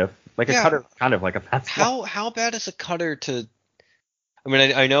one, kind of like a cutter, kind of like a fastball. How bad is a cutter to? I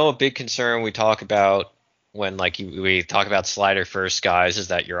mean, I know a big concern we talk about when we talk about slider first guys is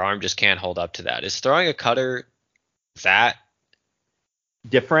that your arm just can't hold up to that. Is throwing a cutter that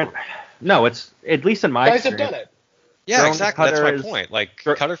different? No, it's at least in my guys experience. Have done it. Yeah, exactly. That's my point. Like,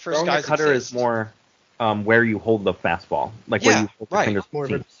 cutter first guys. Cutter is more where you hold the fastball, like where you hold the fingers. More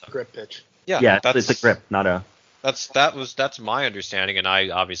of a grip pitch. Yeah, it's a grip, not a. That's my understanding, and I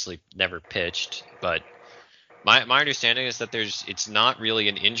obviously never pitched, but my understanding is that it's not really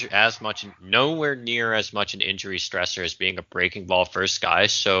an injury nowhere near as much an injury stressor as being a breaking ball first guy.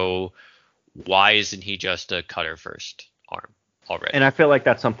 So why isn't he just a cutter first arm? already. And I feel like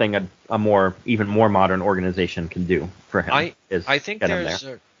that's something a even more modern organization can do for him. I think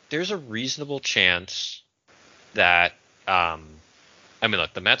there's a reasonable chance that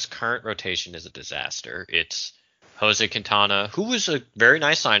look, the Mets' current rotation is a disaster. It's Jose Quintana, who was a very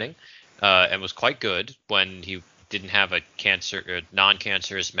nice signing, and was quite good when he didn't have a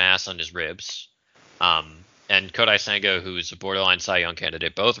non-cancerous mass on his ribs. And Kodai Senga, who's a borderline Cy Young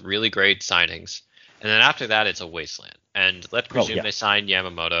candidate, both really great signings. And then after that, it's a wasteland. And let's presume they sign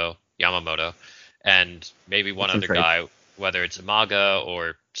Yamamoto, and maybe one other guy, whether it's Amaga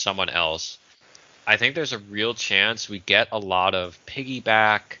or someone else. I think there's a real chance we get a lot of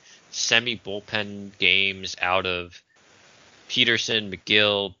piggyback, semi-bullpen games out of Peterson,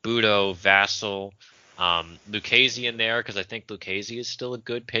 McGill, Budo, Vassell, Lucchesi in there, because I think Lucchesi is still a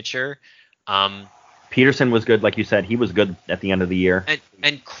good pitcher. Peterson was good, like you said. He was good at the end of the year.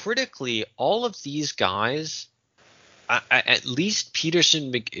 And critically, all of these guys, at least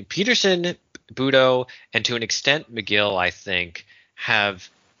Peterson, Budo, and to an extent McGill, I think, have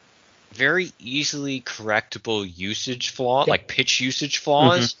very easily correctable usage flaws, like pitch usage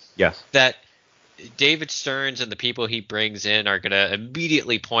flaws. Mm-hmm. Yes. That David Stearns and the people he brings in are going to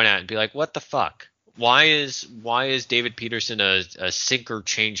immediately point out and be like, what the fuck? Why is David Peterson a sinker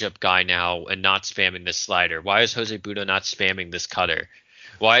changeup guy now and not spamming this slider? Why is Jose Budo not spamming this cutter?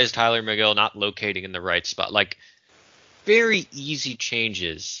 Why is Tyler McGill not locating in the right spot? Like, very easy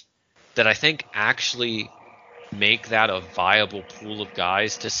changes that I think actually make that a viable pool of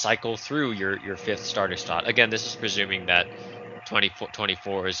guys to cycle through your fifth starter spot. Again, this is presuming that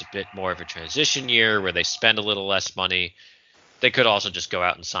 2024 is a bit more of a transition year where they spend a little less money. They could also just go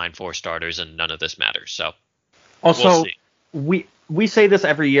out and sign 4 starters, and none of this matters. So, also, we'll see. we say this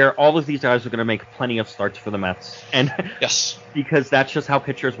every year. All of these guys are going to make plenty of starts for the Mets, and yes, because that's just how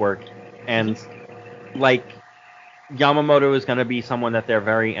pitchers work. And like Yamamoto is going to be someone that they're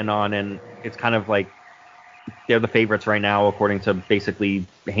very in on, and it's kind of like they're the favorites right now, according to basically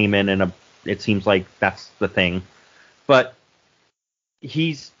Heyman, and it seems like that's the thing. But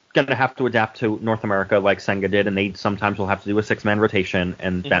he's going to have to adapt to North America like Senga did, and they sometimes will have to do a 6-man rotation,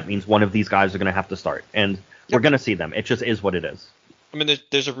 and that means one of these guys are going to have to start. And we're going to see them. It just is what it is. I mean,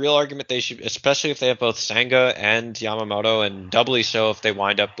 there's a real argument they should, especially if they have both Senga and Yamamoto, and doubly so if they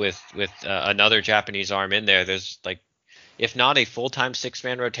wind up with another Japanese arm in there. There's like, if not a full-time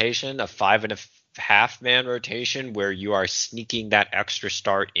 6-man rotation, a 5.5-man rotation where you are sneaking that extra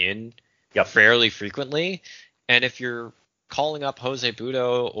start in fairly frequently. And if you're calling up Jose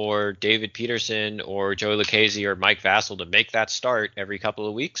Budo or David Peterson or Joey Lucchesi or Mike Vassell to make that start every couple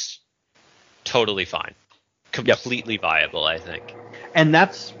of weeks, totally fine. Completely viable, I think. And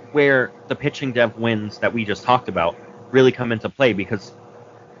that's where the pitching dev wins that we just talked about really come into play, because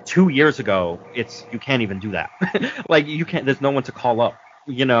 2 years ago, you can't even do that. Like, you can't, there's no one to call up,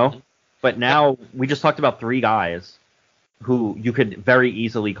 you know? But now we just talked about 3 guys who you could very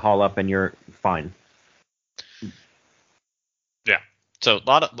easily call up and you're fine. Yeah. So a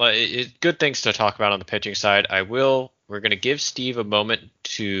lot of good things to talk about on the pitching side. We're going to give Steve a moment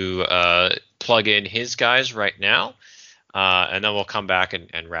to plug in his guys right now, and then we'll come back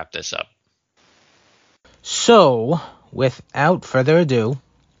and wrap this up. So, without further ado,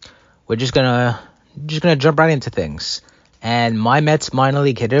 we're just gonna jump right into things. And my Mets minor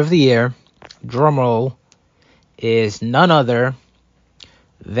league hitter of the year, drumroll, is none other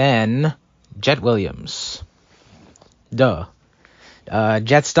than Jet Williams. Duh.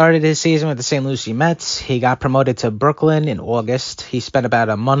 Jet started his season with the St. Lucie Mets. He got promoted to Brooklyn in August. He spent about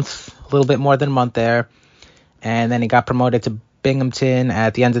a little bit more than a month there. And then he got promoted to Binghamton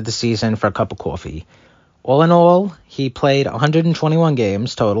at the end of the season for a cup of coffee. All in all, he played 121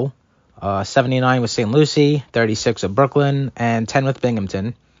 games total. 79 with St. Lucie, 36 with Brooklyn, and 10 with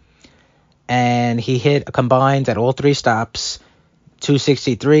Binghamton. And he hit a combined at all 3 stops,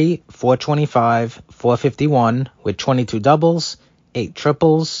 263, 425, 451, with 22 doubles, 8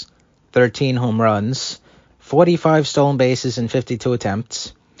 triples, 13 home runs, 45 stolen bases in 52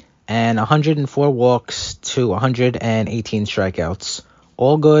 attempts, and 104 walks to 118 strikeouts.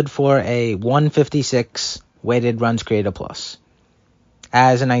 All good for a 156 weighted runs created plus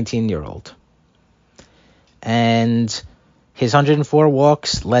as a 19-year-old. And his 104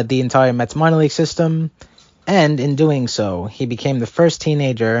 walks led the entire Mets minor league system, and in doing so, he became the first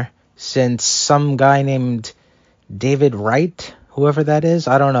teenager since some guy named David Wright, whoever that is,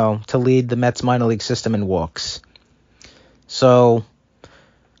 I don't know, to lead the Mets minor league system in walks. So,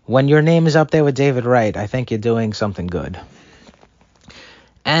 when your name is up there with David Wright, I think you're doing something good.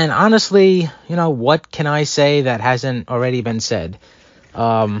 And honestly, what can I say that hasn't already been said?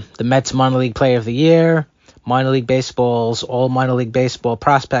 The Mets minor league player of the year, minor league baseball's all minor league baseball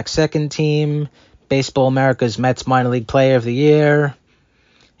prospect second team, Baseball America's Mets minor league player of the year.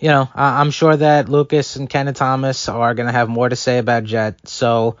 You know, I'm sure that Lucas and Kenneth Thomas are going to have more to say about Jet,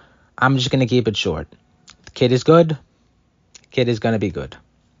 so I'm just going to keep it short. The kid is good. The kid is going to be good.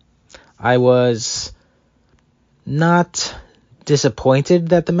 I was not disappointed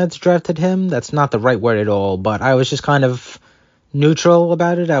that the Mets drafted him. That's not the right word at all, but I was just kind of neutral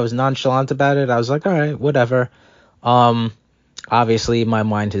about it. I was nonchalant about it. I was like, all right, whatever. Obviously, my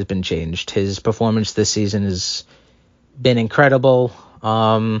mind has been changed. His performance this season has been incredible.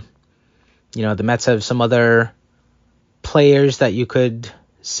 You know, the Mets have some other players that you could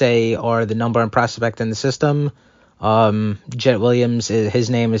say are the number one prospect in the system. Jet Williams,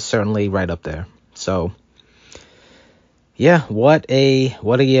 his name is certainly right up there. So, yeah, what a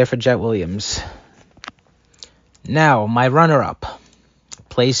year for Jet Williams. Now, my runner-up,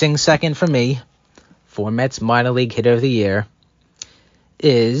 placing second for me for Mets minor league hitter of the year,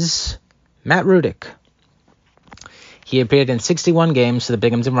 is Matt Rudick. He appeared in 61 games for the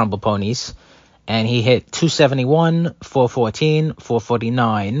Binghamton Rumble Ponies, and he hit .271, .414,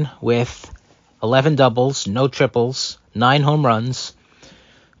 .449 with 11 doubles, no triples, 9 home runs,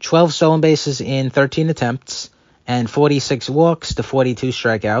 12 stolen bases in 13 attempts, and 46 walks to 42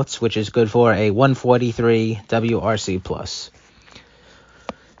 strikeouts, which is good for a 143 WRC+.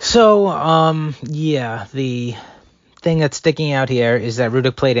 So, yeah, the thing that's sticking out here is that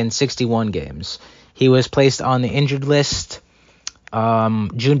Rudick played in 61 games. He was placed on the injured list June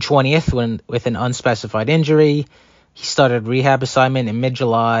 20th with an unspecified injury. He started rehab assignment in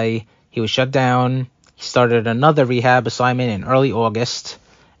mid-July. He was shut down. He started another rehab assignment in early August,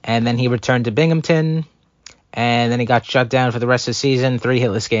 and then he returned to Binghamton, and then he got shut down for the rest of the season, 3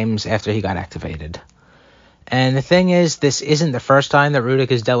 hitless games after he got activated. And the thing is, this isn't the first time that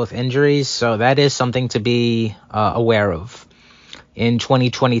Rudick has dealt with injuries, so that is something to be aware of. In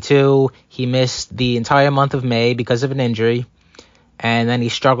 2022, he missed the entire month of May because of an injury, and then he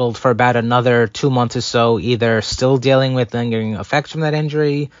struggled for about another 2 months or so, either still dealing with lingering effects from that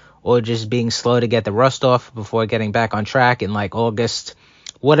injury or just being slow to get the rust off before getting back on track in like August.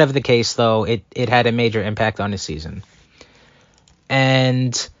 Whatever the case, though, it had a major impact on his season.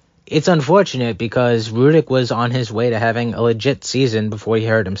 And it's unfortunate because Rudick was on his way to having a legit season before he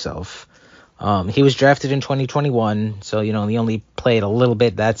hurt himself. He was drafted in 2021, so, you know, he only played a little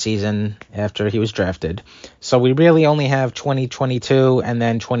bit that season after he was drafted. So we really only have 2022 and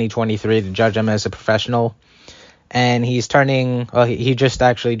then 2023 to judge him as a professional. And he's he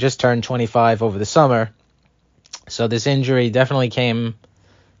just turned 25 over the summer. So this injury definitely came,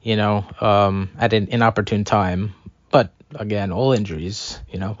 you know, at an inopportune time. But again, all injuries,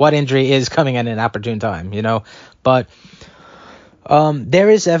 you know, what injury is coming at an opportune time, you know? But there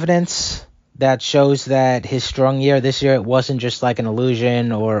is evidence that shows that his strong year this year, it wasn't just like an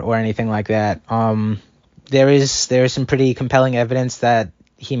illusion or anything like that. There is some pretty compelling evidence that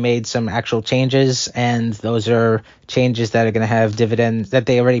he made some actual changes, and those are changes that are going to have dividends, that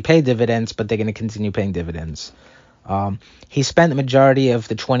they already pay dividends, but they're going to continue paying dividends. He spent the majority of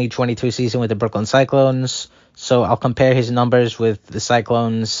the 2022 season with the Brooklyn Cyclones, so I'll compare his numbers with the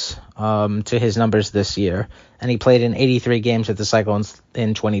Cyclones to his numbers this year. And he played in 83 games with the Cyclones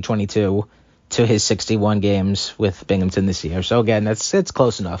in 2022 to his 61 games with Binghamton this year. So again, it's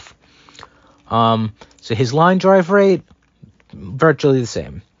close enough. So his line drive rate, virtually the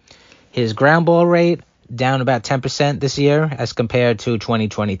same. His ground ball rate, down about 10% this year as compared to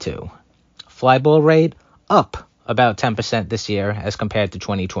 2022. Fly ball rate, up about 10% this year as compared to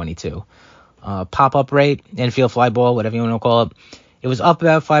 2022. Pop-up rate, infield fly ball, whatever you want to call it, it was up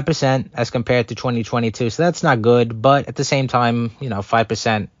about 5% as compared to 2022. So that's not good, but at the same time, you know,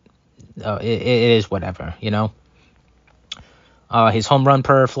 5%, it is whatever, you know. His home run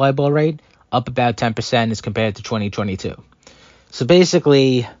per fly ball rate, up about 10% as compared to 2022. So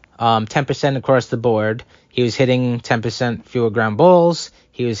basically, 10% across the board. He was hitting 10% fewer ground balls.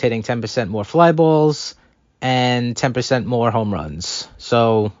 He was hitting 10% more fly balls and 10% more home runs.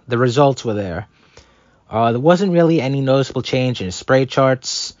 So the results were there. There wasn't really any noticeable change in his spray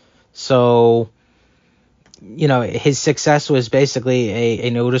charts. So, you know, his success was basically a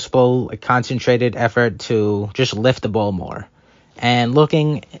noticeable, concentrated effort to just lift the ball more. And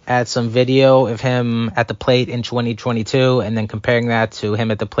looking at some video of him at the plate in 2022 and then comparing that to him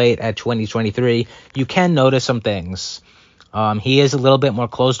at the plate at 2023, you can notice some things. He is a little bit more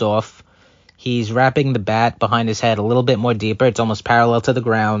closed off. He's wrapping the bat behind his head a little bit more deeper. It's almost parallel to the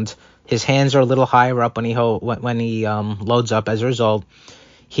ground. His hands are a little higher up when he loads up as a result.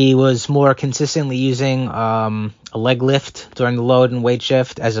 He was more consistently using a leg lift during the load and weight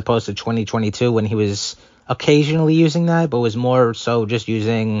shift as opposed to 2022 when he was occasionally using that, but was more so just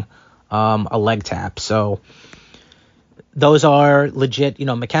using a leg tap. So those are legit,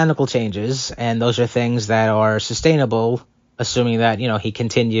 mechanical changes, and those are things that are sustainable, assuming that, he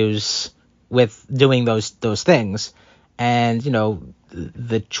continues with doing those things. And,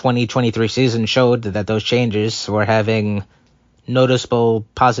 the 2023 season showed that those changes were having noticeable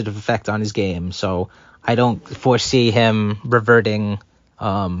positive effect on his game. So I don't foresee him reverting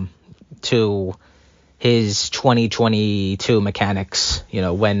to his 2022 mechanics,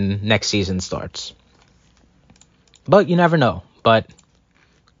 when next season starts. But you never know, but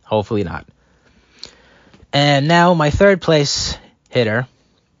hopefully not. And now my third place hitter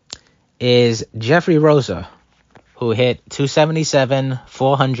is Jeffrey Rosa, who hit 277,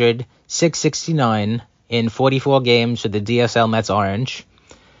 400, 669 in 44 games with the DSL Mets Orange.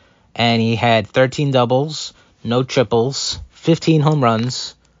 And he had 13 doubles, no triples, 15 home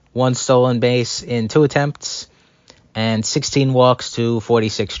runs, 1 stolen base in 2 attempts, and 16 walks to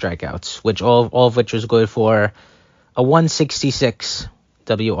 46 strikeouts, which all of which was good for a 166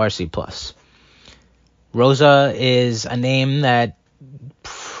 WRC+. Rosa is a name that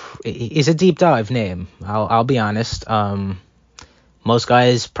is a deep dive name. I'll be honest. Most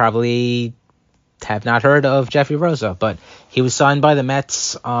guys probably have not heard of Jeffrey Rosa, but he was signed by the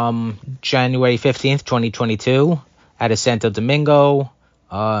Mets January 15th, 2022 at a Santo Domingo,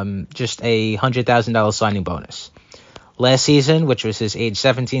 just a $100,000 signing bonus. Last season, which was his age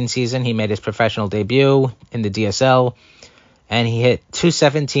 17 season, he made his professional debut in the DSL, and he hit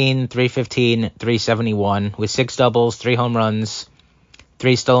 217, 315, 371 with 6 doubles, 3 home runs,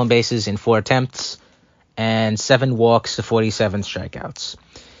 3 stolen bases in 4 attempts, and 7 walks to 47 strikeouts.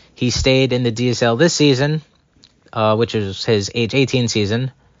 He stayed in the DSL this season, which is his age 18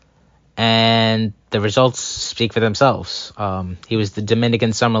 season, and the results speak for themselves. He was the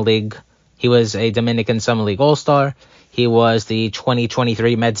Dominican Summer League. He was a Dominican Summer League All-Star. He was the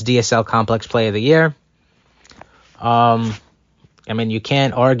 2023 Mets DSL Complex Player of the Year. You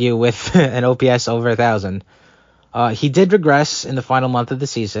can't argue with an OPS over 1,000. He did regress in the final month of the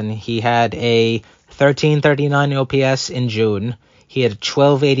season. He had a 1339 OPS in June. He had a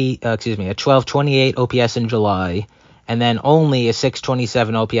 1228 OPS in July, and then only a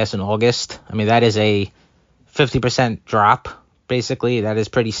 627 OPS in August. That is a 50% drop, basically. That is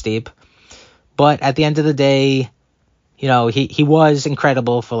pretty steep. But at the end of the day, he was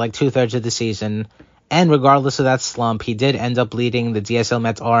incredible for like 2/3 of the season. And regardless of that slump, he did end up leading the DSL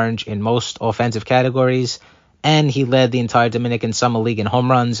Mets Orange in most offensive categories, and he led the entire Dominican Summer League in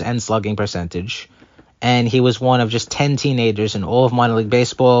home runs and slugging percentage. And he was one of just 10 teenagers in all of minor league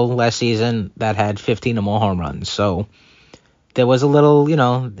baseball last season that had 15 or more home runs. So there was a little,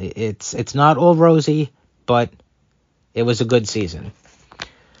 it's not all rosy, but it was a good season.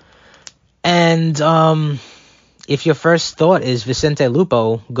 And if your first thought is Vicente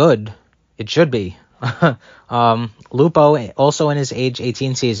Lupo, good, it should be. Lupo, also in his age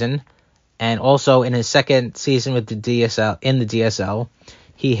 18 season, and also in his second season with the DSL,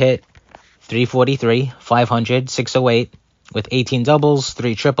 he hit 343, 500, 608 with 18 doubles,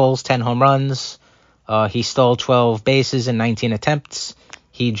 3 triples, 10 home runs. He stole 12 bases in 19 attempts.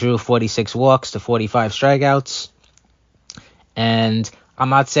 He drew 46 walks to 45 strikeouts. And I'm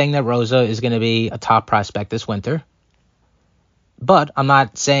not saying that Rosa is going to be a top prospect this winter, but I'm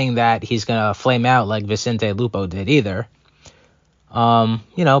not saying that he's going to flame out like Vicente Lupo did either.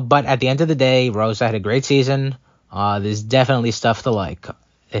 But at the end of the day, Rosa had a great season. There's definitely stuff to like.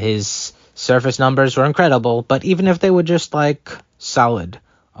 His surface numbers were incredible, but even if they were just like solid,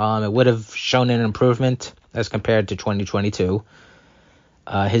 it would have shown an improvement as compared to 2022.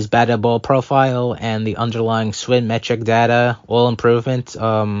 His batted ball profile and the underlying swing metric data, all improvement,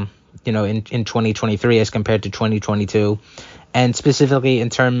 in 2023 as compared to 2022. And specifically in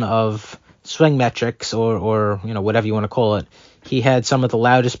terms of swing metrics or whatever you want to call it, he had some of the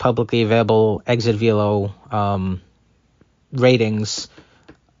loudest publicly available exit velo ratings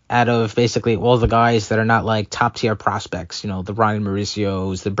out of basically all the guys that are not like top tier prospects, the Ryan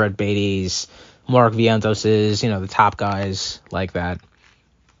Mauricios, the Brett Beattys, Mark Vientoses, the top guys like that.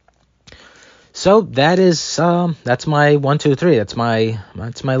 So that is that's my 1, 2, 3. That's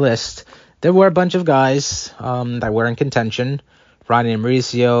my list. There were a bunch of guys that were in contention. Ryan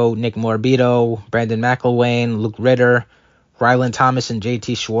Mauricio, Nick Morbido, Brandon McIlwain, Luke Ritter, Ryland Thomas, and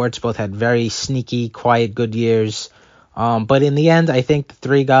JT Schwartz both had very sneaky, quiet, good years. But in the end, I think the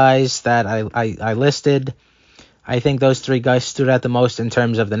 3 guys that I listed, I think those 3 guys stood out the most in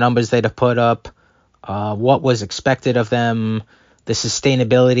terms of the numbers they'd have put up, what was expected of them, the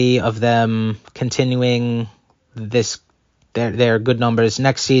sustainability of them continuing their good numbers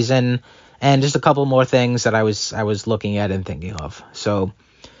next season, And just a couple more things that I was looking at and thinking of. So,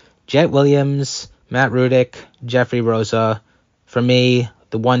 Jet Williams, Matt Rudick, Jeffrey Rosa, for me,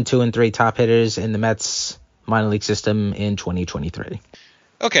 the 1, 2, and 3 top hitters in the Mets minor league system in 2023.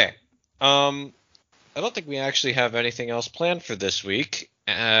 Okay. I don't think we actually have anything else planned for this week.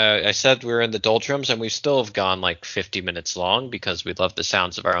 I said we were in the doldrums, and we still have gone like 50 minutes long because we love the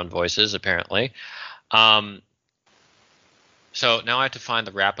sounds of our own voices, apparently. So now I have to find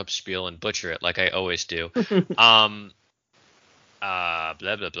the wrap-up spiel and butcher it like I always do. Blah,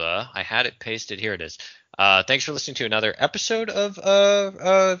 blah, blah. I had it pasted. Here it is. Thanks for listening to another episode of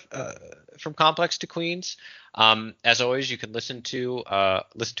From Complex to Queens. As always, you can listen to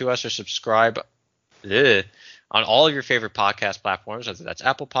us or subscribe on all of your favorite podcast platforms, whether that's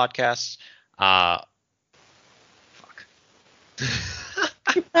Apple Podcasts. I'm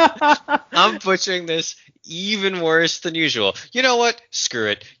butchering this even worse than usual. You know what? Screw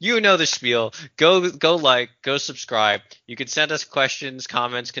it. You know the spiel. Go subscribe. You can send us questions,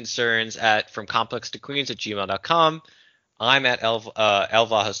 comments, concerns at fromcomplextoqueens@gmail.com. I'm at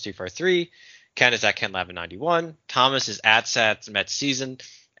elvahas243. Ken is at KenLavin91. Thomas is at SatsMetsSeason.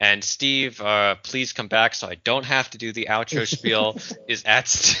 And Steve, please come back so I don't have to do the outro spiel, is at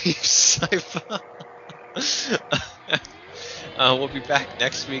Steve Saifa. We'll be back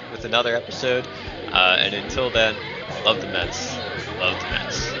next week with another episode. And until then, love the Mets. Love the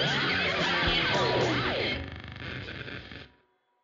Mets.